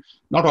sudden,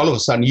 not all of a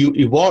sudden, you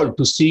evolve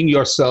to seeing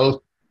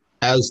yourself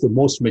as the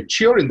most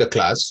mature in the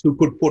class who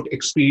could put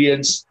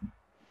experience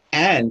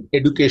and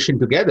education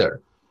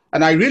together.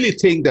 And I really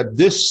think that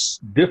this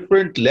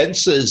different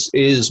lenses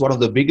is one of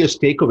the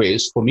biggest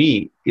takeaways for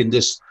me in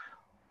this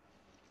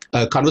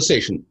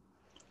conversation.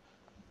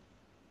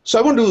 So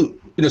I want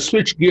to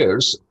switch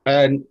gears,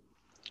 and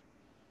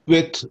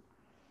with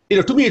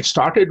to me it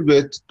started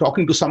with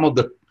talking to some of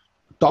the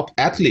top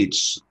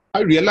athletes.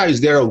 I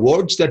realized there are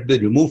words that they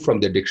remove from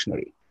their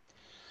dictionary.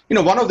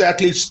 One of the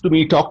athletes to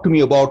me talked to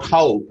me about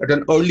how at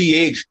an early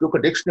age took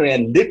a dictionary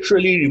and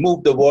literally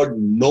removed the word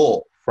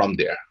no from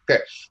there.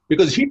 Okay,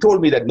 because he told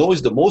me that no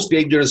is the most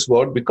dangerous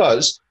word,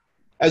 because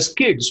as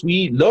kids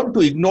we learn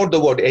to ignore the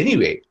word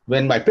anyway.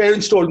 When my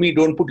parents told me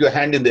don't put your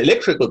hand in the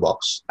electrical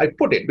box, I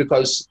put it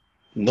because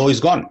no is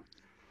gone.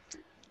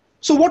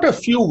 So what are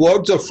few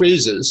words or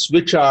phrases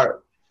which are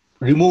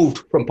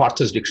removed from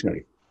Partha's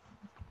dictionary?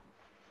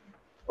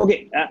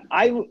 Okay,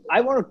 I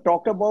want to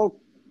talk about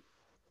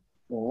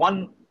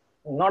one,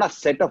 not a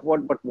set of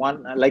words, but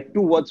one, like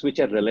two words which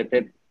are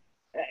related.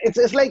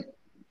 It's like,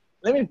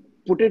 let me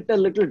put it a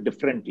little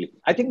differently.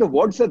 I think the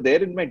words are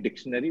there in my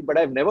dictionary, but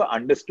I've never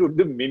understood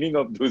the meaning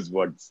of those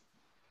words.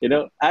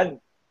 And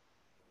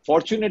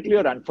fortunately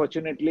or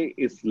unfortunately,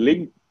 is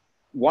linked.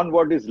 One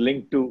word is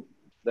linked to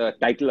the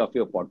title of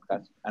your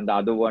podcast, and the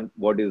other one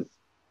word is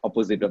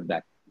opposite of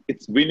that.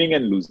 It's winning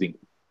and losing.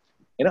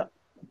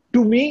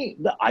 To me,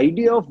 the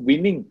idea of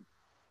winning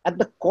at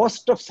the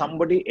cost of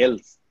somebody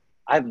else,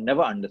 I've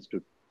never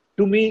understood.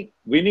 To me,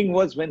 winning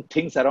was when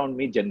things around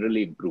me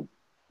generally improve.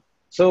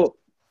 So,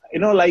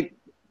 like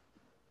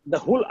the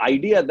whole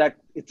idea that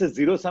it's a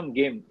zero-sum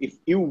game. If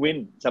you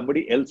win,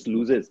 somebody else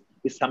loses,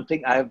 is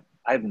something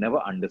I've never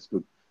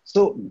understood.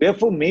 So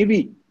therefore,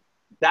 maybe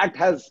that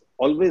has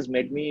always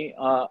made me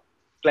a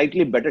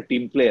slightly better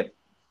team player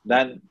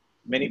than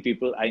many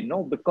people I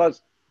know,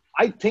 because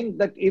I think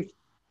that if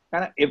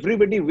kind of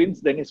everybody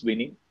wins, then it's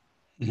winning.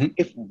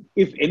 Mm-hmm.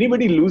 If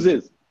anybody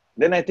loses,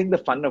 then I think the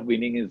fun of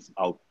winning is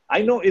out.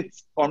 I know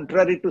it's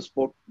contrary to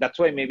sport. That's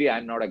why maybe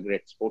I'm not a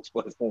great sports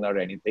person or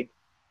anything.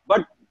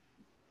 But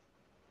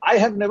I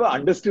have never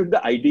understood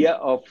the idea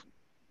of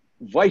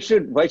why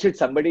should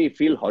somebody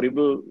feel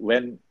horrible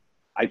when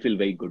I feel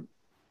very good.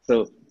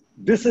 So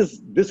this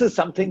is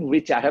something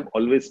which I have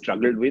always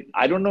struggled with.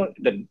 I don't know,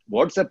 the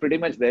words are pretty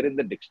much there in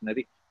the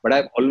dictionary, but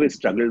I've always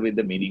struggled with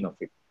the meaning of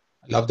it.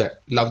 Love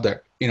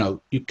that.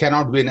 You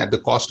cannot win at the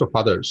cost of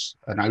others.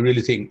 And I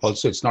really think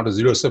also it's not a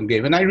zero-sum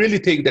game. And I really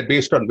think that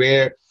based on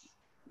where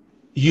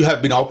you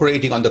have been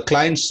operating on the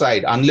client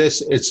side,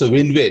 unless it's a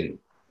win-win,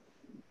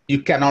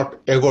 you cannot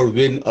ever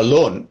win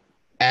alone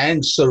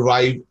and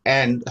survive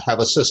and have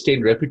a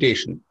sustained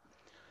reputation.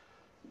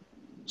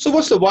 So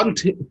what's the one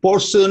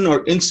person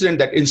or incident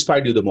that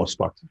inspired you the most,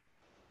 Partha?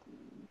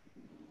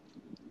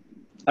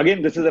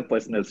 Again, this is a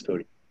personal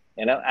story,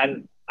 and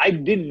I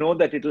didn't know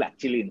that it will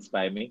actually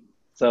inspire me.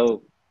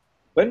 So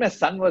when my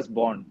son was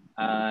born,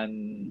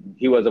 and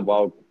he was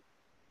about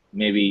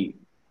maybe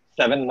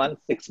 7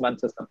 months, 6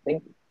 months or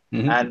something,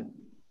 mm-hmm. and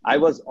I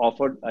was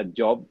offered a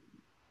job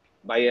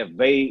by a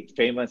very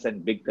famous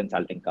and big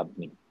consulting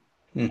company.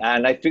 Mm-hmm.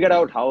 And I figured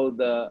out how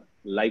the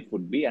life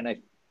would be, and I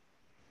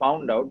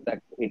found out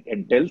that it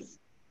entails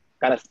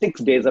kind of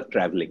 6 days of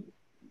traveling.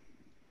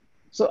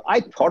 So I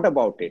thought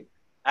about it,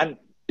 and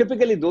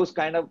typically those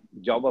kind of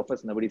job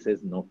offers nobody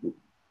says no to.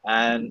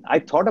 And I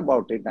thought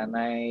about it, and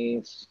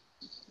I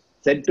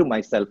said to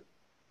myself,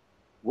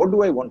 what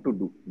do I want to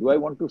do? Do I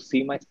want to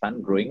see my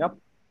son growing up,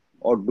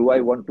 or do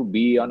I want to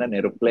be on an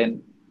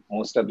aeroplane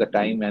most of the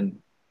time and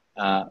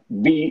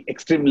be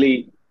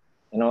extremely,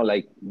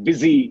 like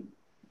busy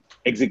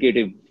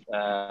executive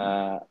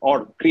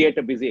or create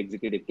a busy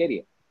executive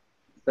career?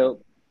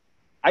 So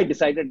I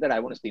decided that I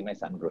want to see my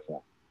son growing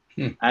up,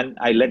 and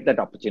I let that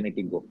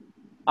opportunity go.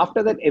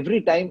 After that,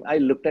 every time I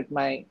looked at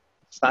my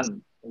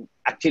son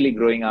actually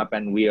growing up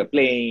and we are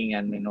playing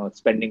and,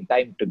 spending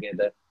time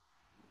together,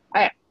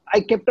 I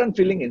kept on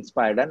feeling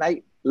inspired, and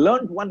I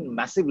learned one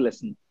massive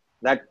lesson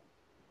that,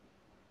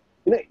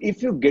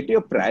 if you get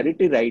your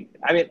priority right,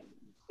 I mean,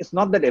 it's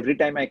not that every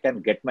time I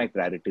can get my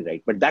priority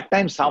right, but that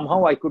time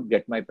somehow I could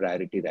get my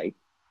priority right.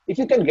 If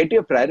you can get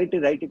your priority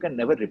right, you can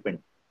never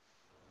repent.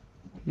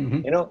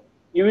 Mm-hmm.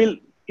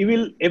 You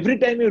will, every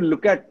time you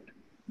look at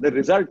the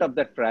result of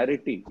that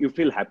priority, you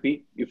feel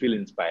happy, you feel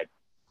inspired.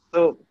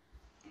 So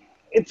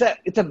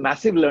it's a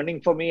massive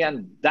learning for me,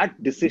 and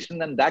that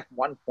decision and that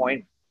one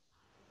point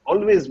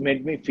always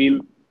made me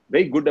feel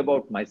very good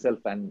about myself,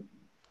 and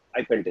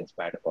I felt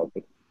inspired about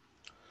it.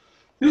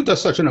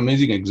 That's such an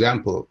amazing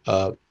example.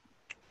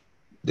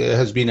 There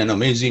has been an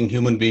amazing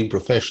human being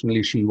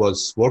professionally. She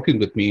was working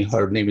with me.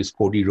 Her name is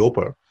Cody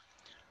Roper.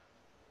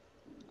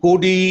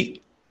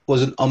 Cody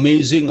was an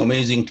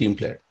amazing team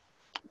player.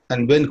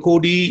 And when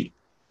Cody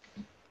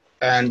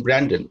and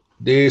Brandon,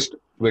 they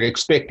were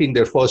expecting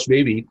their first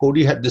baby,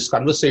 Cody had this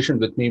conversation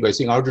with me by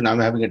saying, Arjun, I'm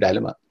having a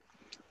dilemma.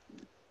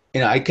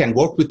 I can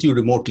work with you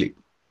remotely,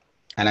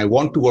 and I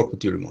want to work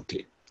with you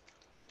remotely.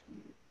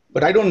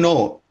 But I don't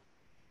know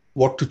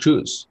what to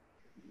choose,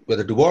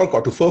 whether to work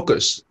or to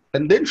focus.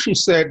 And then she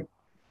said,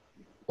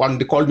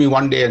 they called me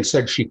one day and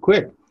said she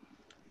quit.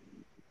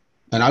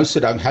 And I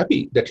said, I'm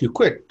happy that you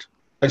quit.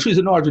 And she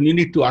said, no, Arjun, you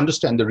need to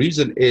understand the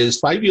reason is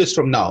 5 years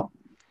from now,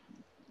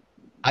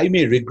 I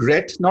may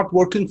regret not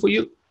working for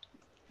you,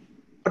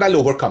 but I'll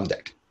overcome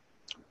that.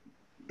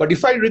 But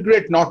if I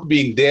regret not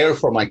being there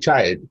for my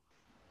child,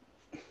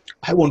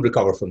 I won't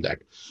recover from that.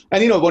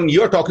 And when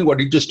you're talking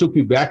about it, just took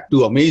me back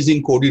to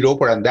amazing Cody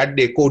Roper. And that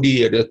day,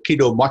 Cody, a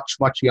kiddo much,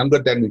 much younger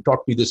than me,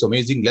 taught me this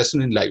amazing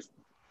lesson in life.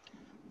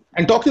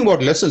 And talking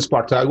about lessons,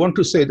 Partha, I want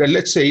to say that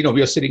let's say,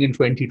 we are sitting in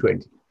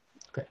 2020.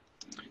 Okay.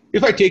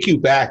 If I take you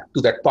back to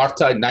that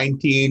Partha in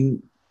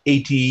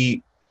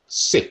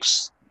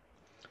 1986,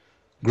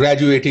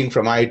 graduating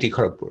from IIT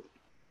Kharagpur,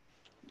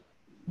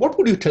 what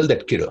would you tell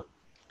that kiddo?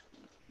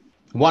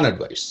 One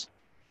advice.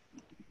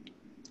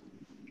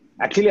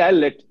 Actually,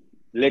 I'll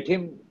let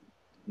him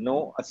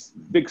know a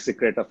big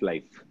secret of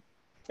life.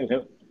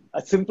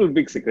 A simple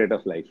big secret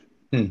of life.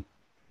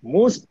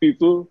 Most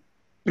people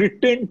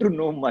pretend to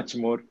know much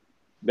more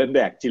than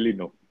they actually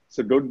know.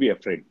 So don't be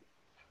afraid.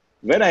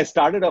 When I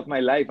started off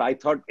my life, I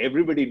thought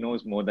everybody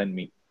knows more than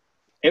me.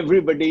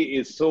 Everybody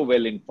is so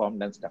well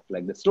informed and stuff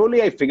like that.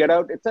 Slowly, I figured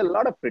out it's a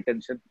lot of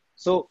pretension.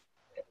 So,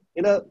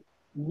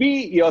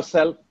 be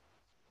yourself.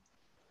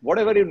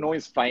 Whatever you know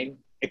is fine.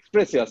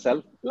 Express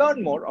yourself.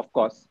 Learn more, of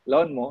course.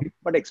 Learn more,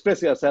 but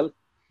express yourself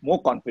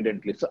more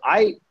confidently. So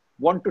I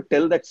want to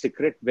tell that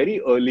secret very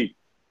early,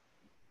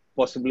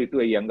 possibly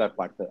to a younger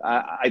partner.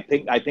 I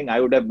think I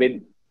would have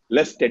been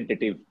less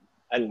tentative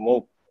and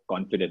more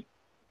confident.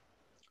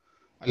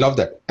 I love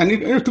that. And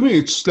to me,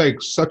 it's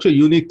like such a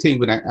unique thing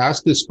when I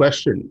ask this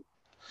question.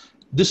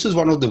 This is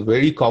one of the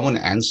very common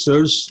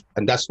answers.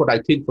 And that's what I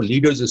think for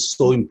leaders is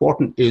so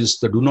important is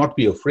the do not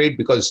be afraid,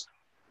 because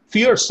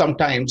fear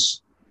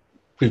sometimes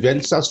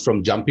prevents us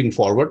from jumping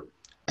forward.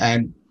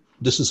 And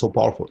this is so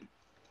powerful.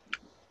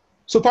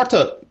 So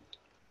Partha,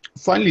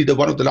 finally,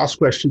 one of the last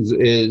questions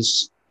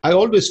is, I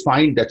always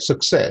find that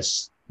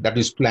success that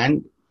is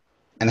planned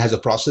and has a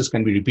process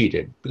can be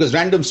repeated, because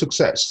random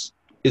success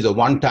is a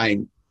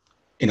one-time,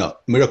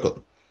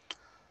 miracle.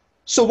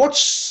 So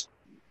what's,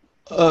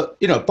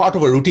 part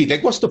of a routine?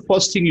 Like, what's the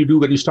first thing you do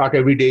when you start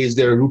every day? Is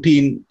there a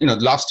routine, the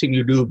last thing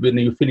you do when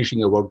you're finishing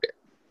your workday?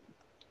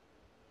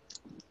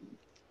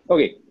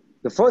 Okay.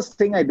 The first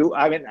thing I do,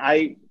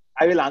 I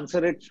will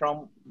answer it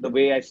from the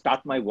way I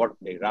start my work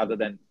day rather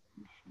than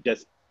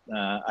just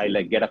I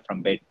get up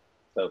from bed.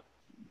 So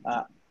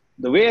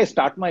the way I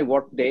start my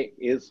work day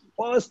is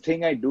first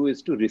thing I do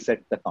is to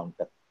reset the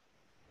counter.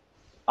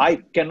 I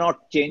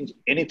cannot change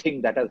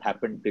anything that has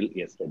happened till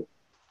yesterday.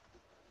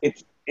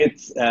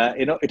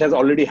 It has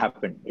already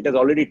happened. It has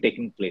already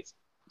taken place.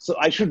 So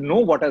I should know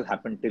what has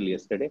happened till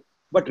yesterday,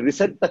 but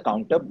reset the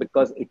counter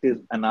because it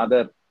is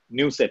another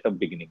new set of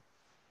beginning.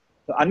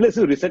 So unless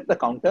you reset the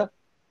counter,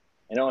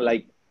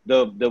 like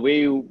the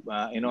way you,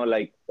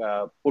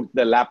 put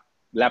the lap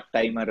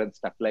timer and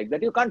stuff like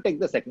that, you can't take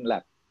the second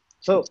lap.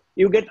 So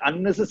you get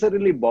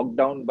unnecessarily bogged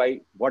down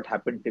by what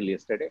happened till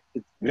yesterday.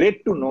 It's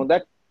great to know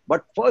that,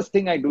 but first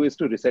thing I do is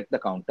to reset the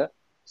counter.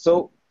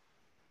 So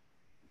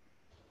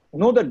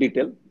know the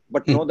detail,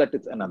 but know that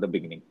it's another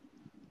beginning.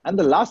 And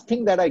the last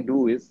thing that I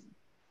do is,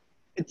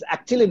 it's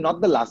actually not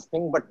the last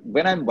thing, but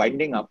when I'm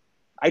winding up,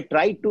 I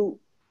try to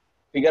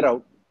figure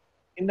out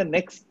in the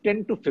next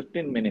 10 to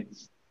 15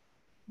 minutes,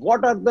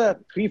 what are the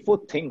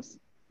 3-4 things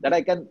that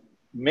I can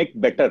make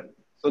better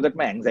so that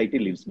my anxiety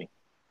leaves me?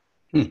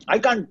 I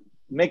can't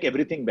make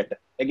everything better.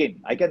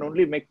 Again, I can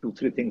only make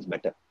 2-3 things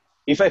better.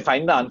 If I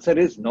find the answer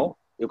is no,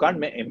 you can't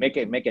make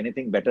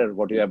anything better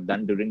what you have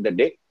done during the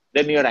day,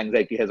 then your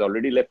anxiety has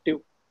already left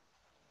you.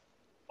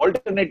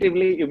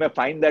 Alternatively, you may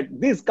find that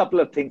these couple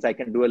of things I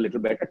can do a little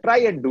better. Try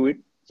and do it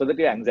so that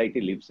your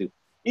anxiety leaves you.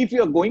 If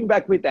you're going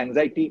back with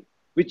anxiety,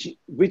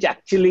 which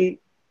actually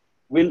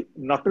will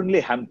not only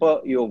hamper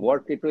your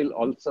work, it will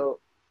also,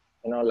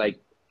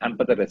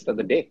 hamper the rest of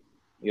the day.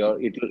 It'll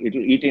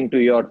eat into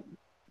your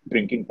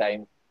drinking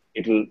time.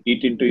 It'll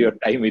eat into your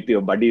time with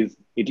your buddies.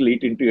 It'll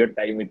eat into your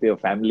time with your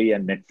family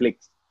and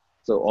Netflix.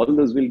 So all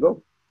those will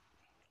go.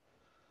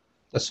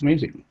 That's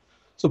amazing.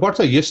 So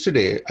Partha,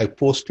 yesterday I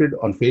posted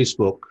on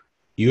Facebook,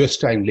 US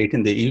time late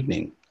in the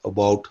evening,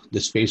 about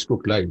this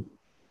Facebook Live.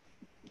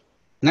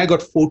 And I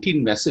got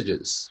 14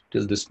 messages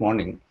till this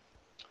morning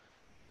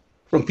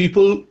from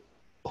people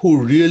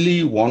who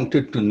really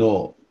wanted to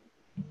know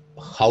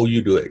how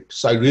you do it.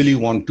 So I really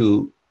want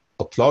to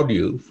applaud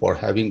you for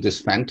having this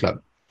fan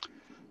club.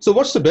 So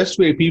what's the best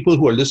way people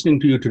who are listening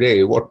to you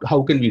today,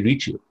 how can we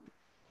reach you?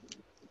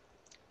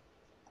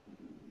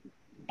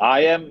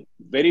 I am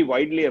very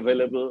widely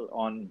available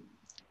on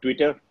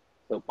Twitter.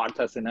 So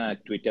Partha Sinha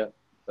at Twitter.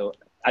 So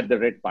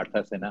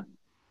 @Partha Sinha.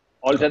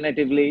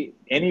 Alternatively,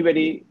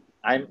 anybody,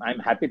 I'm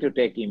happy to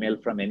take email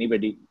from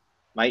anybody.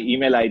 My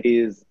email ID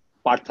is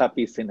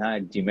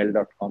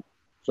parthapsinha@gmail.com.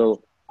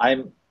 So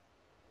I'm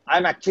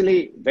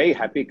actually very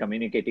happy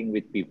communicating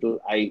with people.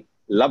 I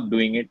love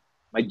doing it.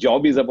 My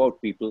job is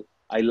about people.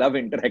 I love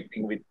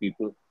interacting with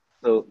people.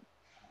 So,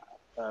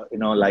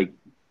 like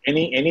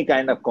any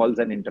kind of calls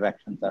and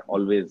interactions are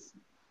always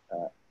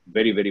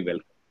very, very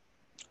welcome.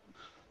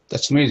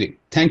 That's amazing.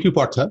 Thank you,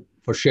 Partha,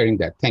 for sharing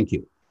that. Thank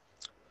you.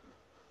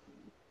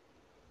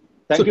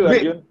 Thank you,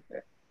 Arjun.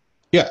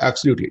 Yeah,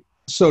 absolutely.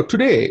 So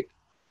today,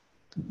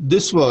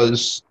 this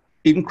was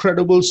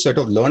incredible set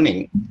of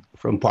learning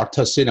from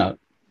Partha Sinha,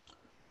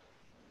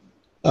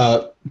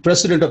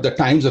 president of the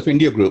Times of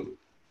India Group.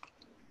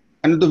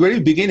 And at the very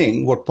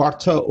beginning, what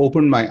Partha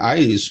opened my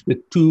eyes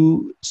with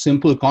two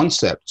simple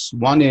concepts.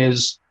 One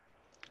is,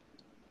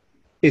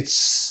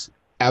 it's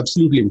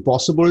absolutely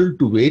impossible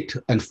to wait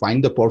and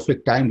find the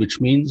perfect time,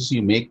 which means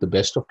you make the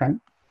best of time.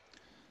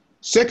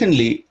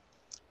 Secondly,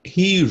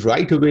 he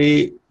right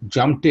away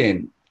jumped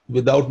in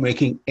without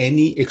making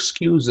any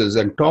excuses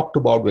and talked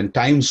about when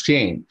times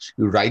change,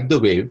 you ride the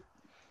wave.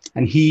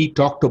 And he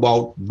talked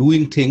about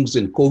doing things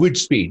in COVID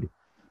speed,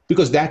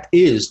 because that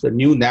is the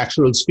new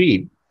natural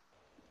speed.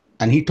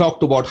 And he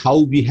talked about how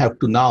we have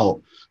to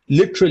now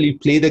literally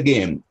play the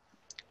game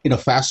in a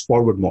fast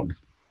forward mode.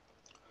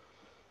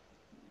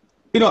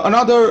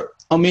 Another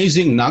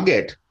amazing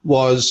nugget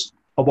was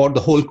about the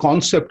whole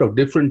concept of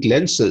different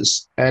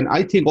lenses. And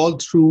I think all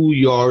through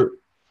your,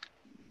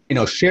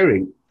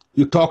 sharing,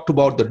 you talked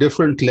about the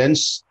different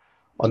lens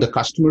on the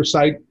customer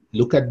side.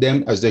 Look at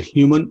them as the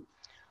human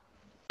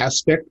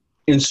aspect.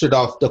 Instead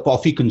of the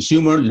coffee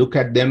consumer, look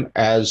at them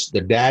as the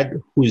dad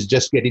who is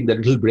just getting the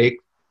little break.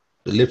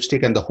 The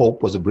lipstick and the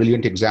hope was a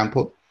brilliant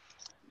example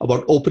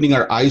about opening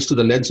our eyes to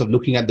the lens of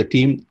looking at the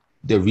team,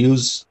 their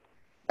views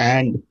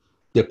and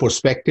their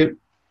perspective.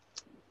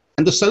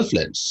 And the self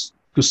lens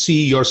to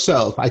see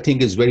yourself, I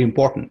think, is very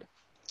important.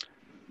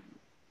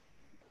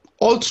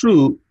 All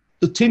through,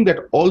 the thing that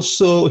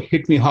also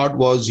hit me hard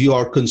was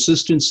your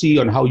consistency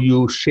on how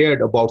you shared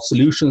about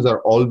solutions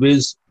are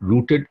always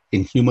rooted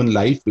in human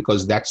life,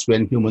 because that's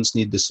when humans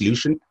need the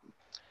solution.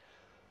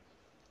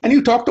 And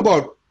you talked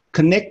about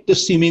connect the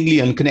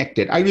seemingly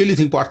unconnected. I really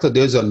think, Partha,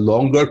 there's a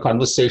longer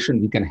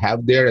conversation we can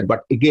have there.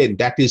 But again,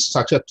 that is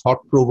such a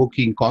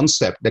thought-provoking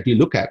concept that you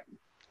look at.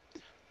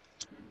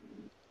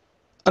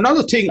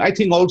 Another thing I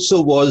think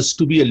also was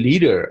to be a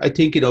leader. I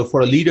think, for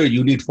a leader,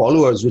 you need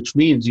followers, which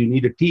means you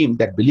need a team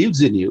that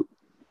believes in you.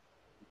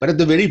 But at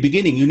the very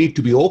beginning, you need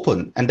to be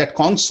open. And that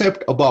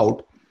concept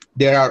about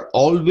there are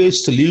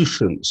always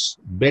solutions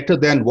better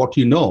than what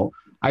you know,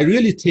 I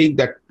really think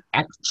that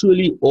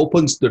actually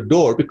opens the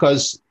door,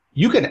 because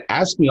you can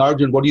ask me,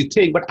 Arjun, what do you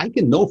think? But I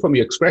can know from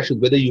your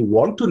expressions whether you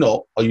want to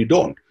know or you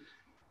don't.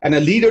 And a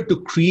leader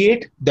to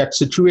create that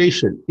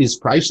situation is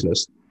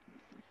priceless.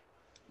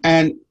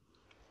 And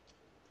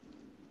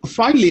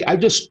finally,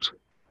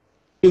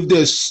 if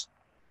there's,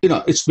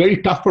 it's very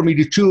tough for me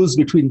to choose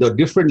between the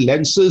different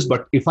lenses,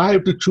 but if I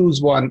have to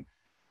choose one,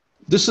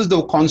 this is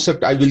the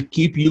concept I will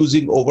keep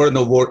using over and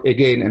over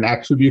again and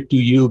attribute to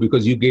you,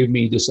 because you gave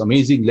me this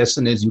amazing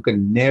lesson, is you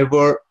can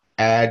never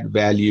add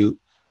value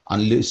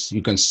unless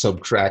you can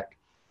subtract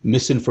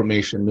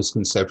misinformation,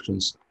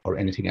 misconceptions, or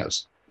anything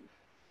else.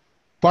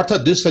 Partha,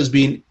 this has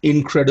been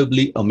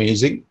incredibly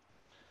amazing.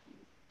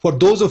 For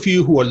those of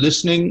you who are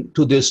listening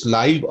to this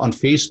live on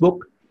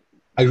Facebook,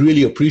 I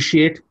really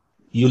appreciate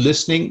you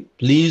listening.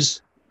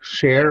 Please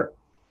share,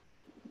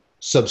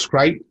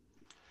 subscribe,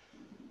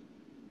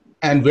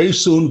 and very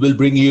soon we'll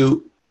bring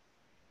you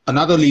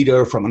another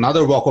leader from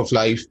another walk of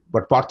life.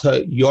 But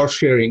Partha, your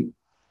sharing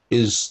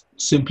is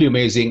simply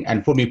amazing.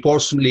 And for me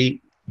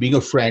personally, being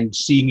a friend,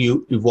 seeing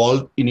you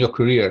evolve in your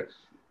career,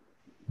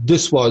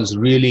 this was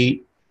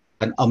really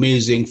an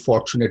amazing,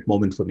 fortunate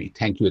moment for me.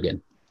 Thank you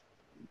again.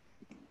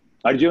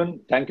 Arjun,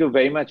 thank you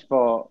very much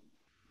for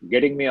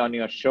getting me on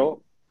your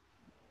show.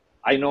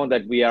 I know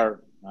that we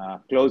are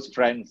close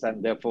friends,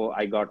 and therefore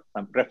I got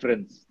some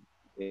preference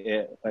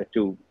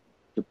to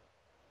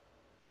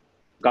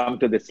come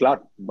to this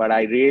slot. But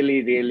I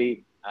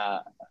really,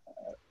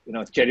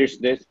 cherish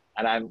this,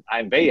 and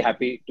I'm very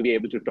happy to be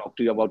able to talk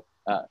to you about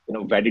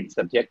varied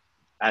subject.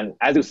 And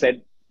as you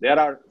said, there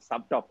are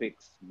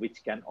subtopics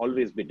which can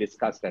always be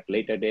discussed at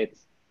later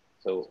dates.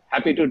 So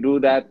happy to do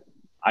that,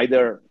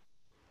 either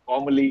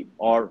formally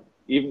or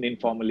even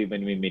informally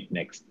when we meet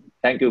next.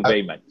 Thank you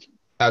very much.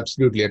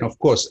 Absolutely. And of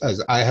course,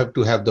 as I have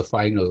to have the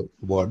final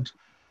word,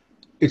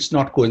 it's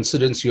not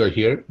coincidence you're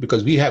here,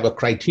 because we have a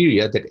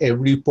criteria that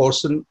every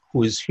person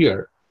who is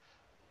here,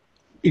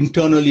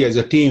 internally as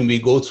a team, we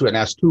go through and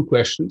ask two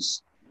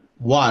questions.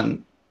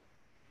 One,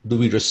 do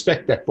we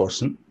respect that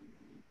person?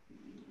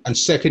 And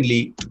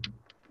secondly,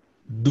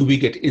 do we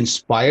get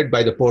inspired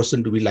by the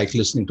person? Do we like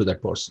listening to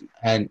that person?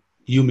 And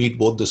you meet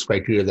both those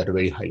criteria at a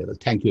very high level.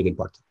 Thank you again,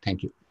 Partha.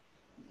 Thank you.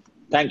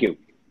 Thank you.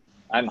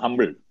 I'm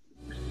humbled.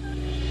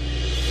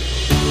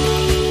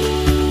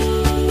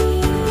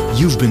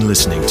 You've been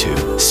listening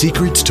to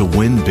Secrets to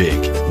Win Big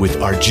with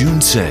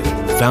Arjun Sen,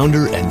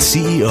 founder and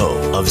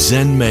CEO of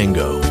Zen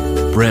Mango,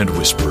 brand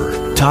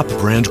whisperer, top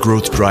brand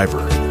growth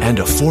driver, and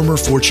a former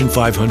Fortune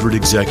 500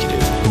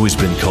 executive who has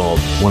been called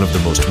one of the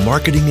most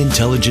marketing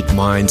intelligent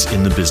minds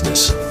in the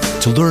business.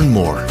 To learn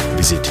more,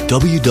 visit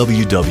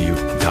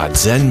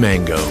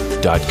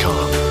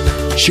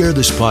www.zenmango.com. Share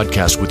this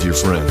podcast with your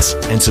friends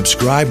and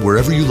subscribe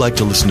wherever you like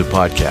to listen to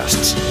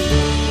podcasts.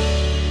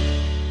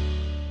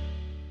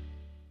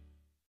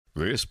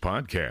 This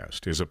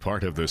podcast is a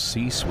part of the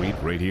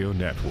C-Suite Radio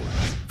Network.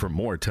 For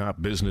more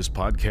top business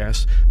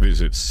podcasts,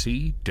 visit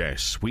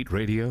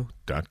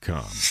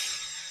c-suiteradio.com.